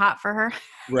 people were hot for her.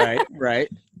 Right. Right.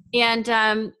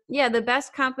 And yeah, the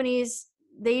best companies,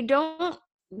 they don't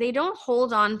they don't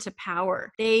hold on to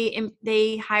power.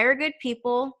 They hire good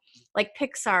people, like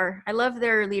Pixar. I love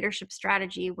their leadership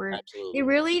strategy where they Absolutely.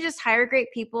 really just hire great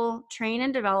people, train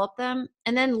and develop them,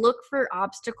 and then look for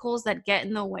obstacles that get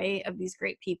in the way of these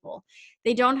great people.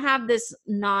 They don't have this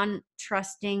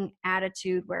non-trusting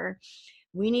attitude where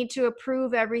we need to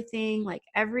approve everything, like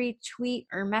every tweet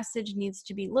or message needs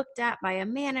to be looked at by a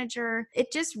manager.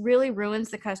 It just really ruins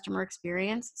the customer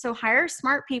experience. So hire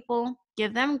smart people,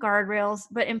 give them guardrails,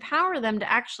 but empower them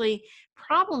to actually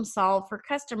problem solve for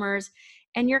customers,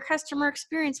 and your customer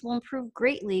experience will improve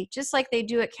greatly, just like they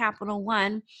do at Capital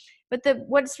One. But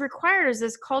what's required is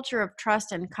this culture of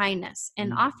trust and kindness,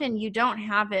 and often you don't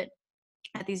have it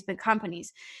at these big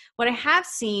companies. What I have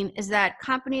seen is that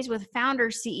companies with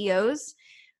founder CEOs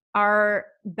are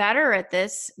better at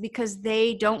this because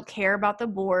they don't care about the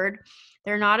board.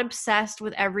 They're not obsessed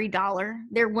with every dollar.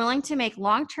 They're willing to make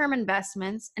long-term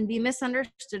investments and be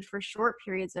misunderstood for short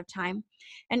periods of time.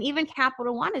 And even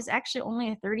Capital One is actually only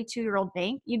a 32-year-old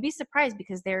bank. You'd be surprised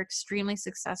because they're extremely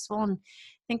successful, and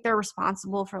I think they're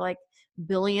responsible for like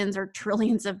billions or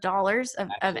trillions of dollars of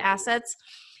assets.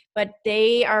 But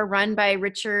they are run by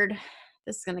Richard,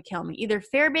 this is going to kill me, either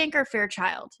Fairbank or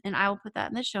Fairchild, and I will put that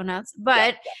in the show notes.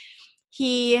 But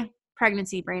he,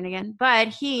 pregnancy brain again, but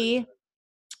he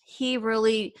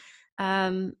really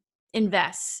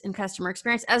invests in customer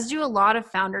experience, as do a lot of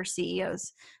founder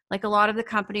CEOs. Like a lot of the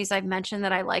companies I've mentioned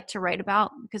that I like to write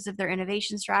about because of their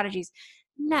innovation strategies,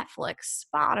 Netflix,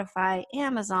 Spotify,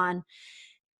 Amazon,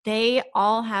 they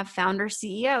all have founder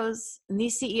CEOs, and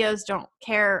these CEOs don't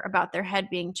care about their head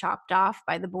being chopped off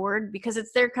by the board because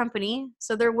it's their company.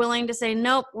 So they're willing to say,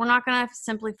 nope, we're not going to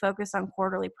simply focus on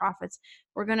quarterly profits.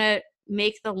 We're going to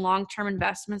make the long-term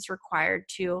investments required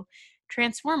to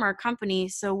transform our company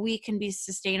so we can be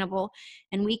sustainable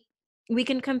and we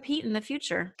can compete in the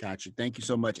future. Gotcha. Thank you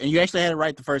so much. And you actually had it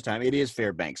right the first time. It is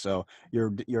Fairbank. So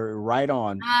you're right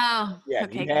on. Oh, Yeah,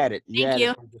 okay, you good. had it. You Thank had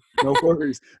it. you. No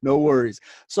worries. No worries.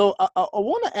 So I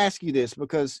want to ask you this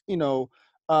because,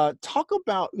 talk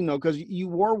about, because you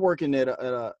were working at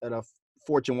a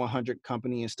Fortune 100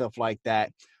 company and stuff like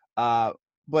that.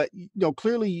 But,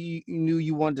 clearly you knew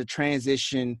you wanted to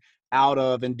transition out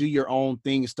of and do your own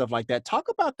thing and stuff like that. Talk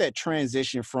about that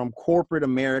transition from corporate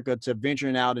America to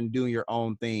venturing out and doing your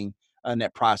own thing in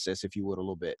that process, if you would, a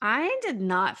little bit. I did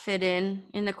not fit in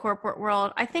the corporate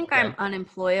world. I think I'm Okay.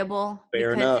 unemployable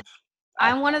Fair because enough.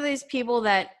 I'm one of these people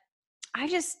that I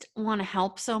just want to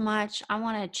help so much. I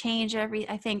want to change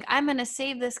I think I'm going to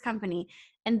save this company.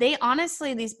 And they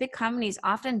honestly, these big companies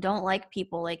often don't like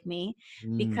people like me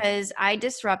Mm, because I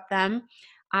disrupt them.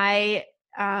 I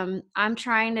I'm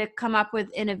trying to come up with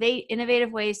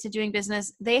innovative ways to doing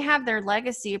business. They have their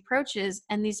legacy approaches,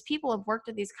 and these people have worked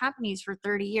at these companies for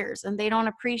 30 years, and they don't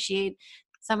appreciate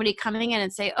somebody coming in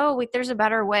and say, "Oh, wait, there's a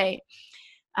better way."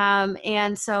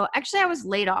 And so, actually, I was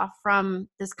laid off from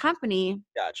this company,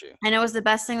 got you. and it was the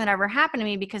best thing that ever happened to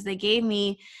me because they gave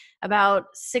me about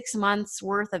 6 months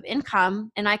worth of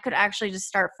income, and I could actually just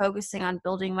start focusing on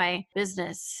building my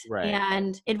business. Right.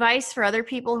 And advice for other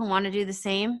people who want to do the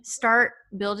same: start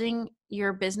building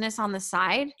your business on the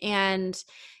side, and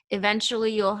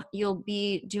eventually you'll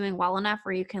be doing well enough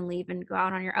where you can leave and go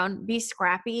out on your own. Be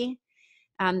scrappy.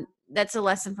 That's a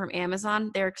lesson from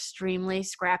Amazon. They're extremely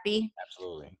scrappy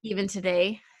Absolutely. even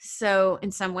today. So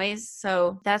in some ways,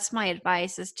 so that's my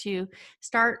advice, is to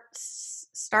start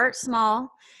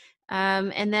small,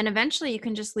 and then eventually you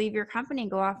can just leave your company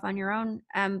and go off on your own.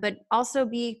 But also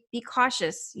be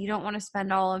cautious. You don't want to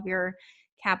spend all of your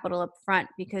capital up front,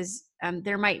 because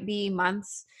there might be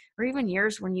months or even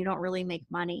years when you don't really make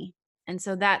money, and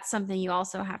so that's something you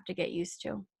also have to get used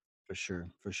to. For sure,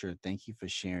 for sure. Thank you for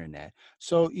sharing that.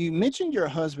 So you mentioned your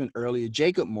husband earlier,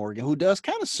 Jacob Morgan, who does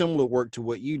kind of similar work to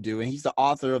what you do, and he's the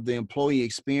author of the Employee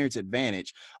Experience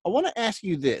Advantage. I want to ask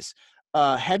you this.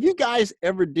 Have you guys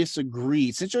ever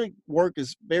disagreed, since your work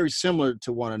is very similar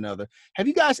to one another, have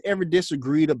you guys ever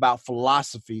disagreed about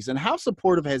philosophies, and how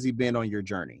supportive has he been on your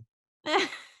journey?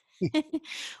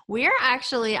 We're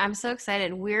actually, I'm so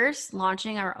excited. We're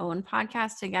launching our own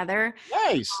podcast together.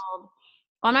 Nice. Well,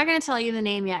 I'm not going to tell you the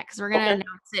name yet because we're going to Okay.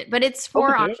 announce it, but it's Okay.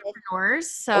 for Okay. entrepreneurs. Okay.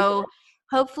 So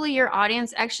hopefully your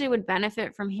audience actually would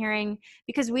benefit from hearing,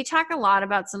 because we talk a lot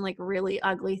about some like really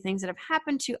ugly things that have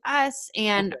happened to us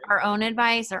and Okay. our own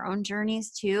advice, our own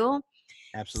journeys too.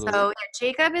 So Absolutely. yeah,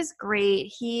 Jacob is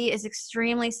great. He is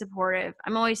extremely supportive.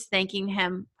 I'm always thanking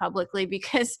him publicly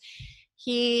because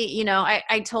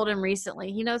I told him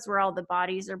recently, he knows where all the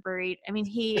bodies are buried. I mean,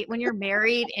 when you're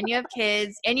married and you have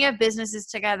kids and you have businesses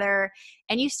together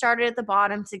and you started at the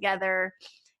bottom together,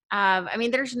 I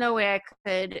mean, there's no way I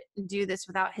could do this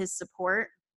without his support.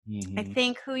 I Hmm.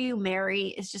 think who you marry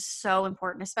is just so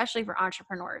important, especially for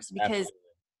entrepreneurs, because Absolutely.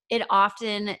 it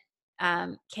often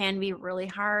can be really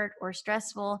hard or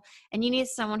stressful, and you need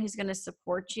someone who's going to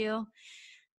support you.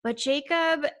 But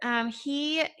Jacob,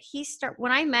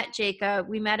 when I met Jacob,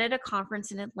 we met at a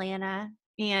conference in Atlanta,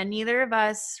 and neither of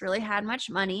us really had much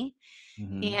money.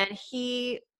 Hmm. And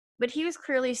but he was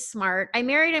clearly smart. I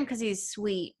married him because he's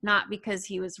sweet, not because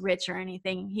he was rich or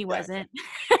anything. He Gotcha. wasn't.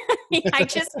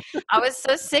 I was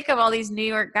so sick of all these New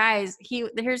York guys.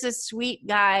 Here's a sweet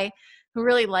guy who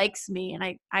really likes me, and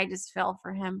I just fell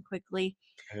for him quickly.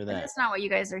 I hear But that. that's not what you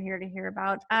guys are here to hear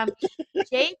about.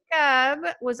 Jacob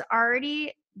was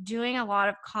already doing a lot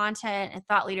of content and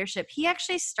thought leadership. He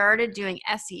actually started doing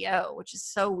SEO, which is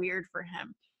so weird for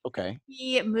him. Okay.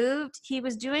 He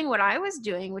was doing what I was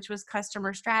doing, which was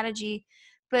customer strategy.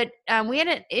 But we had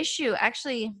an issue.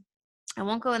 Actually, I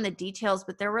won't go in the details,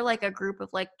 but there were like a group of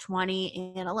like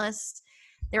 20 analysts.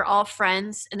 They're all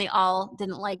friends and they all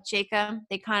didn't like Jacob.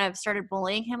 They kind of started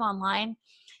bullying him online.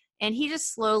 And he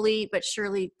just slowly but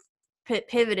surely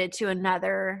pivoted to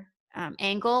another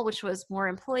angle, which was more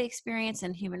employee experience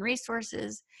and human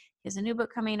resources. He has a new book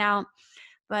coming out,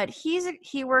 but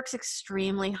he works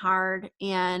extremely hard.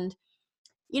 And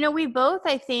we both,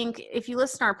 I think, if you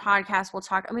listen to our podcast, we'll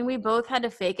talk. I mean, we both had to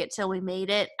fake it till we made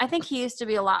it. I think he used to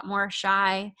be a lot more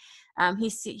shy.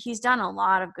 He's done a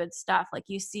lot of good stuff. Like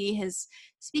you see his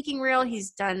speaking reel.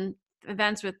 He's done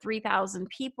events with 3,000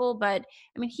 people, but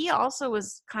I mean, he also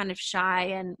was kind of shy,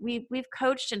 and we've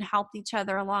coached and helped each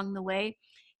other along the way.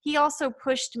 He also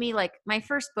pushed me. Like my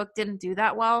first book didn't do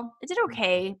that well. It did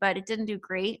okay, but it didn't do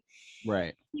great.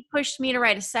 Right. He pushed me to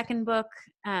write a second book.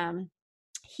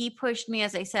 He pushed me,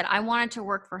 as I said, I wanted to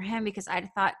work for him because I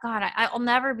thought, God, I'll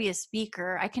never be a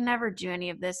speaker. I can never do any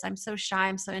of this. I'm so shy.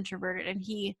 I'm so introverted. And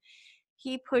he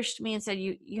pushed me and said,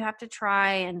 you have to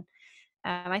try. And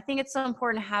I think it's so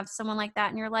important to have someone like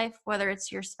that in your life, whether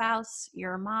it's your spouse,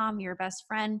 your mom, your best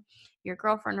friend, your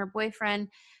girlfriend or boyfriend,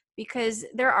 because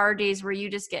there are days where you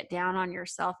just get down on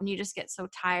yourself and you just get so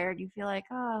tired. You feel like,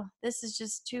 oh, this is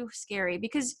just too scary,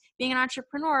 because being an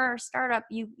entrepreneur or startup,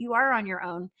 you are on your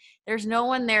own. There's no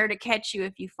one there to catch you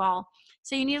if you fall.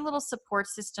 So you need a little support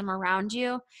system around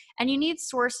you, and you need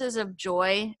sources of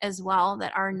joy as well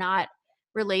that are not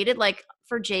related. Like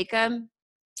for Jacob,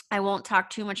 I won't talk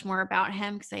too much more about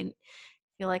him because I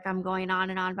feel like I'm going on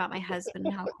and on about my husband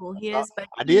and how cool he Uh, is. But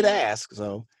I did ask,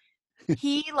 so.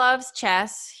 He loves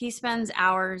chess. He spends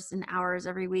hours and hours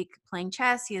every week playing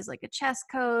chess. He is like a chess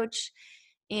coach.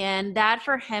 And that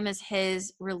for him is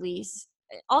his release.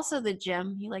 Also, the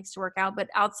gym. He likes to work out, but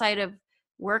outside of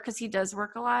work, because he does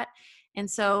work a lot. And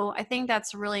so I think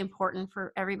that's really important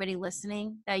for everybody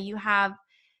listening, that you have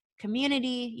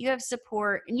community, you have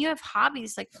support, and you have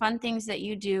hobbies, like fun things that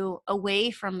you do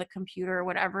away from the computer,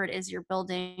 whatever it is you're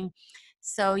building,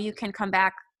 so you can come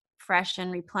back fresh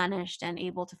and replenished and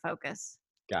able to focus.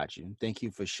 Got you. Thank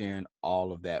you for sharing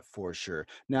all of that for sure.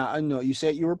 Now, I know you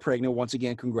said you were pregnant. Once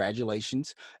again,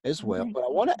 congratulations as well. Thank But I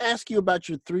you. want to ask you about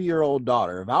your 3-year-old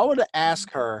daughter. If I were to ask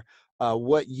her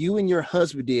what you and your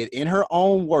husband did in her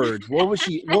own words, what would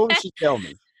she tell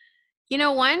me?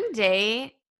 One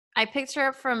day I picked her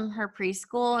up from her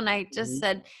preschool and I just Mhm.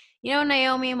 said,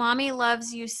 Naomi, mommy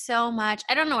loves you so much.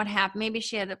 I don't know what happened. Maybe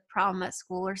she had a problem at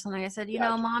school or something. I said,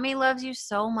 Gotcha. mommy loves you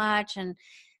so much and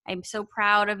I'm so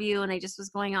proud of you. And I just was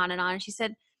going on and on. And she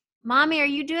said, Mommy, are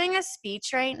you doing a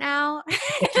speech right now?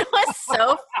 It was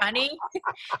so funny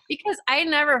because I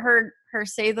never heard her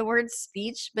say the word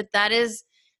speech, but that is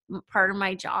part of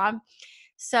my job.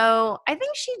 So I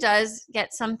think she does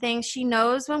get some things. She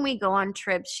knows when we go on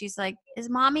trips, she's like, is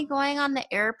mommy going on the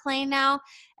airplane now?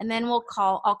 And then I'll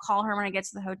call her when I get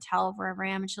to the hotel wherever I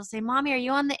am. And she'll say, Mommy, are you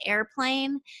on the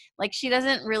airplane? Like she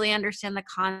doesn't really understand the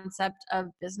concept of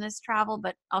business travel,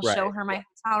 but I'll show Right. her my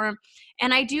hotel room.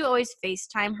 And I do always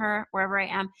FaceTime her wherever I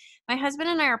am. My husband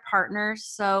and I are partners.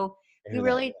 So I we hear that.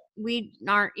 really, we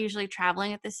aren't usually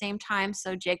traveling at the same time.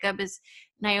 So Jacob is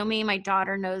Naomi, my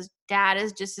daughter, knows dad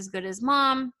is just as good as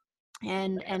mom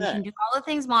and That. can do all the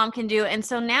things mom can do. And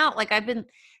so now, like, I've been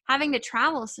having to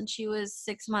travel since she was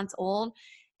 6 months old.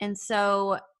 And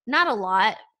so not a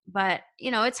lot, but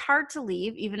it's hard to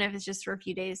leave, even if it's just for a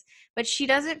few days. But she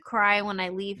doesn't cry when I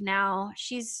leave now.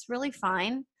 She's really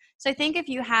fine. So I think if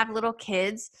you have little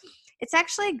kids, it's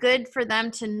actually good for them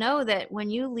to know that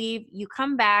when you leave, you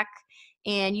come back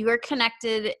and you are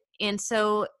connected. And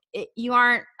so you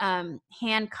aren't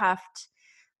handcuffed.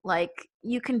 Like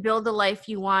you can build the life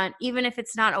you want, even if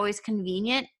it's not always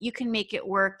convenient. You can make it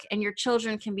work, and your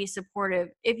children can be supportive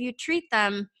if you treat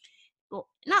them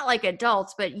not like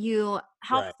adults, but you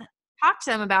help Right. talk to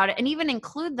them about it, and even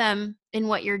include them in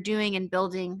what you're doing and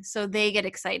building, so they get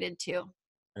excited too.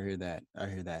 I hear that. I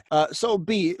hear that. So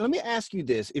B, let me ask you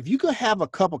this. If you could have a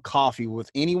cup of coffee with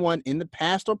anyone in the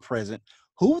past or present,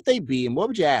 who would they be and what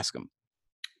would you ask them?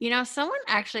 Someone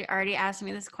actually already asked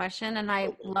me this question, and I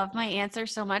Okay. love my answer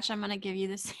so much. I'm going to give you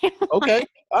the same one. Okay.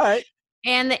 All right.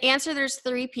 And the answer, there's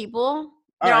three people. All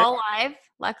They're right. all live,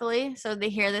 luckily. So they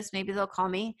hear this, maybe they'll call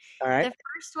me. All right. The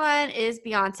first one is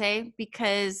Beyonce,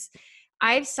 because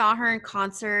I saw her in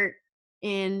concert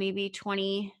in maybe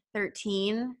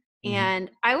 2013. Mhm.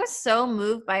 And I was so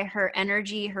moved by her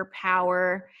energy, her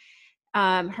power,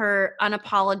 her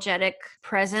unapologetic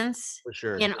presence. For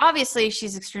sure. And obviously,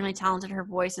 she's extremely talented. Her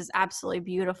voice is absolutely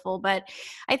beautiful. But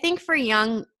I think for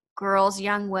young girls,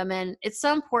 young women, it's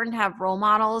so important to have role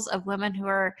models of women who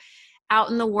are out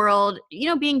in the world,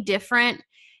 being different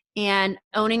and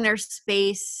owning their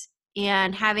space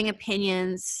and having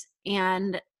opinions.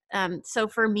 And so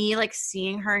for me, like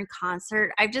seeing her in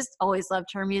concert, I've just always loved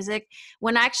her music.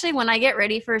 When I get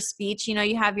ready for a speech,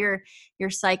 you have your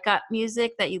psych up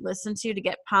music that you listen to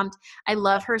get pumped. I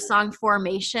love her song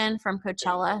Formation from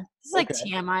Coachella. This is like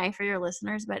Okay. TMI for your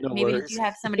listeners, but No maybe if worries. you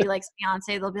have somebody likes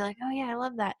Beyonce, they'll be like, oh yeah, I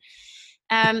love that.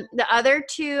 The other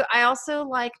two, I also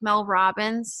like Mel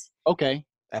Robbins. Okay.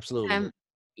 Absolutely. Um,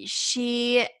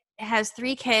 she has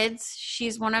 3 kids.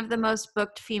 She's one of the most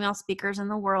booked female speakers in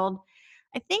the world.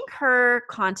 I think her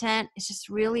content is just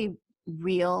really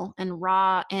real and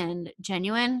raw and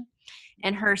genuine.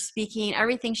 And her speaking,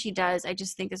 everything she does, I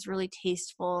just think is really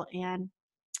tasteful. And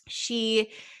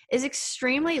she is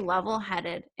extremely level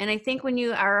headed. And I think when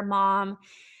you are a mom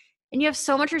and you have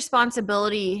so much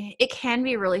responsibility, it can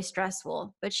be really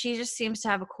stressful, but she just seems to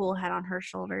have a cool head on her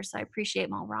shoulders. So I appreciate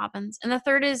Mel Robbins. And the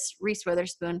third is Reese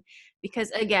Witherspoon,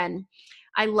 because again,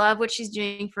 I love what she's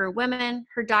doing for women.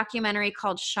 Her documentary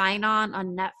called Shine On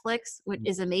Netflix, which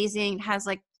is amazing. It has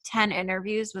like 10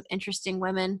 interviews with interesting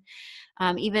women.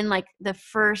 Even like the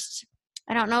first,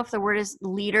 I don't know if the word is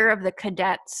leader of the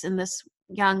cadets, and this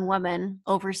young woman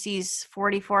oversees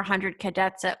 4,400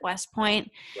 cadets at West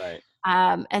Point. Right.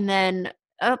 And then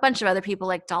a bunch of other people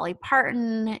like Dolly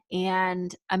Parton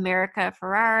and America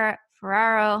Ferraro,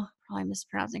 probably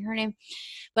mispronouncing her name.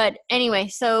 But anyway,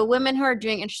 so women who are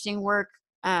doing interesting work,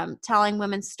 telling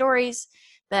women's stories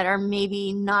that are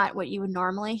maybe not what you would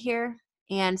normally hear.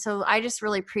 And so I just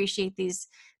really appreciate these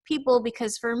people,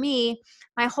 because for me,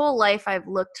 my whole life I've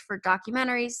looked for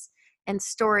documentaries and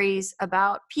stories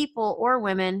about people or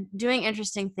women doing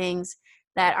interesting things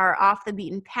that are off the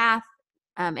beaten path,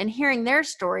 and hearing their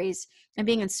stories and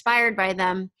being inspired by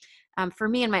them, for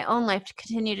me in my own life to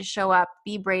continue to show up,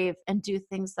 be brave, and do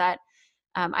things that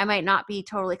I might not be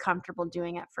totally comfortable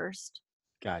doing at first.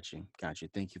 Gotcha. Gotcha.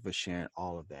 Thank you for sharing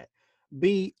all of that.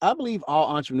 B, I believe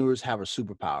all entrepreneurs have a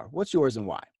superpower. What's yours and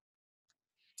why?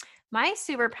 My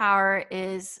superpower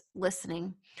is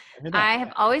listening. I hear that. I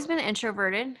have always been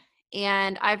introverted,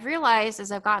 and I've realized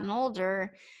as I've gotten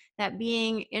older that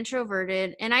being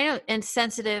introverted, and I know, and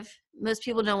sensitive, most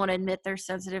people don't want to admit they're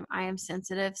sensitive. I am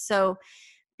sensitive. So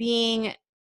being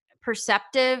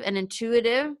perceptive and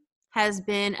intuitive has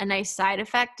been a nice side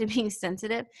effect to being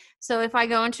sensitive. So if I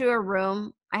go into a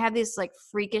room, I have this like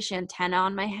freakish antenna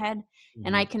on my head,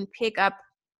 and I can pick up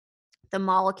the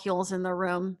molecules in the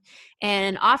room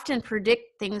and often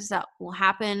predict things that will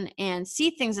happen and see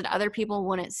things that other people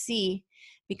wouldn't see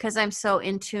because I'm so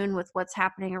in tune with what's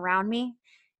happening around me.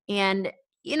 And,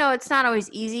 it's not always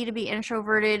easy to be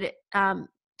introverted.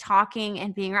 Talking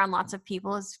and being around lots of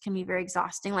people can be very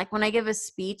exhausting. Like when I give a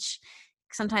speech,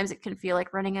 sometimes it can feel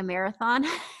like running a marathon.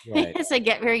 Right. As I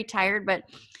get very tired, but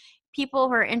people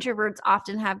who are introverts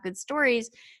often have good stories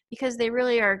because they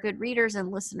really are good readers and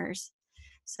listeners.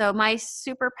 So my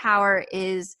superpower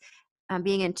is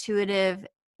being intuitive,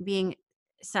 being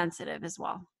sensitive as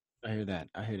well. I hear that.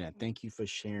 I hear that. Thank you for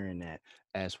sharing that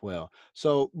as well.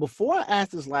 So before I ask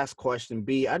this last question,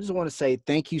 B, I just want to say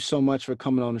thank you so much for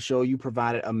coming on the show. You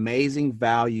provided amazing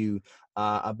value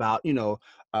about,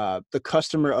 the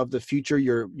customer of the future,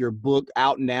 your book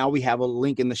out now. We have a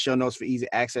link in the show notes for easy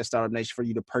access, Startup Nation, for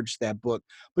you to purchase that book,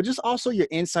 but just also your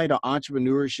insight on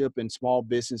entrepreneurship and small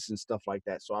business and stuff like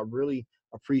that. So I really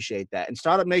appreciate that. And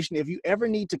Startup Nation, if you ever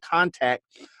need to contact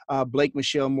Blake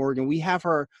Michelle Morgan, we have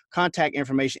her contact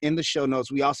information in the show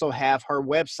notes. We also have her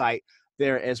website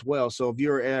there as well. So if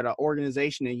you're at an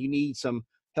organization and you need some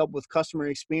help with customer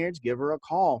experience, give her a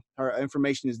call. Her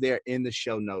information is there in the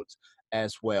show notes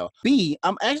as well. B,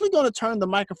 I'm actually going to turn the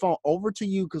microphone over to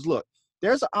you because look,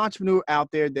 there's an entrepreneur out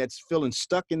there that's feeling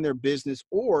stuck in their business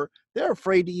or they're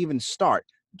afraid to even start.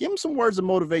 Give them some words of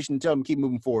motivation and tell them keep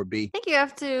moving forward, B. I think you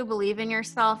have to believe in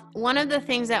yourself. One of the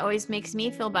things that always makes me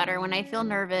feel better when I feel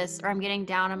nervous or I'm getting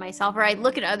down on myself, or I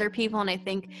look at other people and I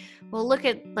think, well, look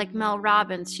at like Mel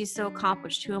Robbins. She's so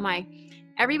accomplished. Who am I?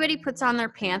 Everybody puts on their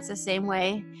pants the same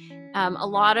way. A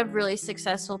lot of really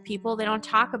successful people, they don't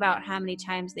talk about how many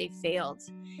times they failed.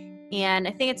 And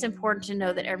I think it's important to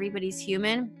know that everybody's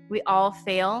human. We all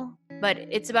fail, but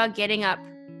it's about getting up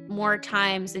more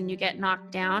times than you get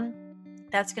knocked down.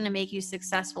 That's going to make you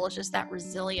successful. It's just that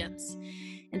resilience.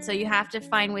 And so you have to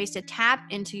find ways to tap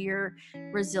into your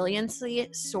resiliency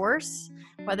source,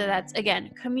 whether that's,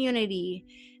 again, community,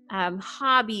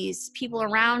 hobbies, people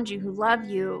around you who love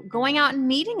you, going out and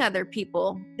meeting other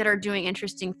people that are doing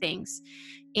interesting things.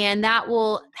 And that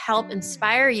will help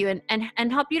inspire you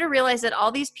and help you to realize that all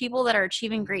these people that are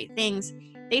achieving great things,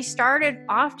 they started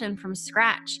often from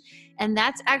scratch. And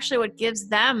that's actually what gives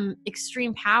them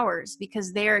extreme powers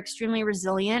because they are extremely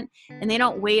resilient and they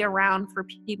don't wait around for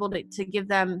people to give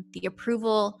them the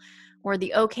approval or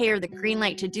the okay or the green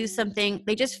light to do something.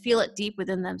 They just feel it deep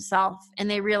within themselves and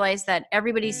they realize that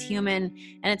everybody's human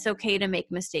and it's okay to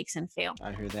make mistakes and fail.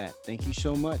 I hear that. Thank you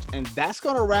so much. And that's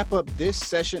going to wrap up this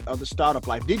session of the Startup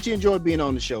Life. Did you enjoy being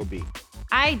on the show, B?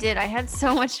 I did. I had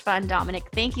so much fun, Dominic.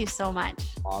 Thank you so much.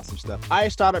 Awesome stuff. All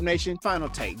right, Startup Nation, final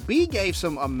take. B gave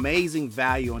some amazing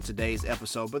value on today's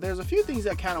episode, but there's a few things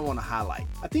I kind of want to highlight.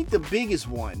 I think the biggest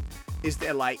one is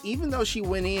that, even though she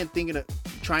went in thinking of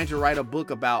trying to write a book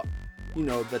about,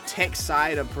 the tech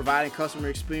side of providing customer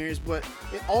experience, but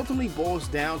it ultimately boils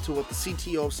down to what the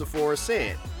CTO of Sephora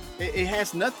said. It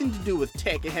has nothing to do with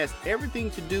tech. It has everything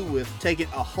to do with taking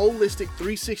a holistic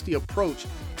 360 approach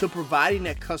to providing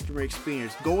that customer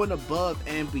experience, going above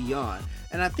and beyond.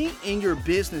 And I think in your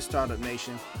business, Startup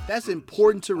Nation, that's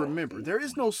important to remember. There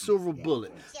is no silver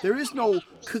bullet. There is no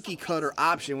cookie cutter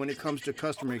option when it comes to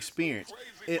customer experience.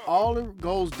 It all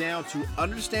goes down to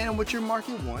understanding what your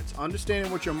market wants, understanding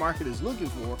what your market is looking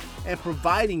for, and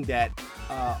providing that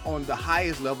on the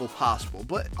highest level possible.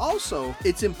 But also,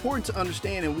 it's important to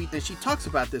understand, and she talks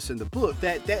about this in the book,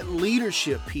 that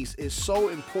leadership piece is so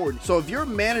important. So if your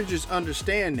managers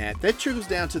understand that trickles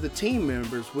down to the team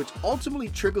members, which ultimately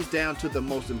trickles down to the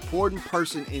most important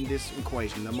person in this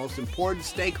equation, the most important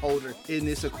stakeholder in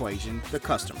this equation, the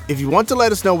customer. If you want to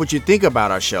let us know what you think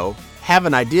about our show, have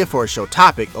an idea for a show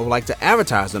topic, or would like to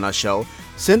advertise on our show,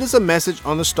 send us a message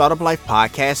on the Startup Life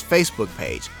Podcast Facebook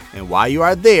page. And while you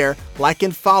are there, like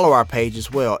and follow our page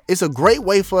as well. It's a great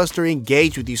way for us to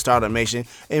engage with you, Startup Nation,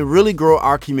 and really grow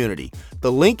our community.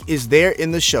 The link is there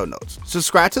in the show notes.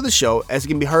 Subscribe to the show as it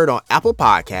can be heard on Apple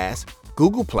Podcasts,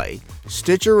 Google Play,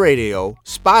 Stitcher Radio,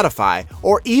 Spotify,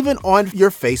 or even on your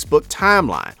Facebook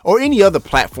timeline or any other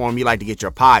platform you like to get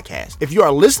your podcast. If you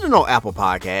are listening on Apple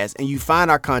Podcasts and you find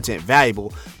our content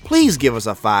valuable, please give us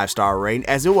a 5-star rating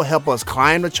as it will help us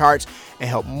climb the charts and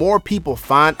help more people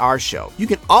find our show. You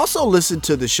can also listen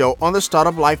to the show on the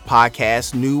Startup Life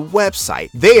Podcast new website.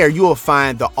 There you will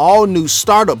find the all-new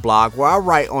startup blog where I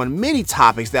write on many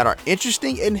topics that are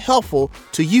interesting and helpful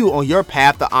to you on your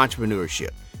path to entrepreneurship.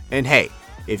 And hey,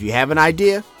 if you have an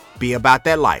idea, be about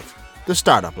that life, the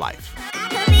startup life.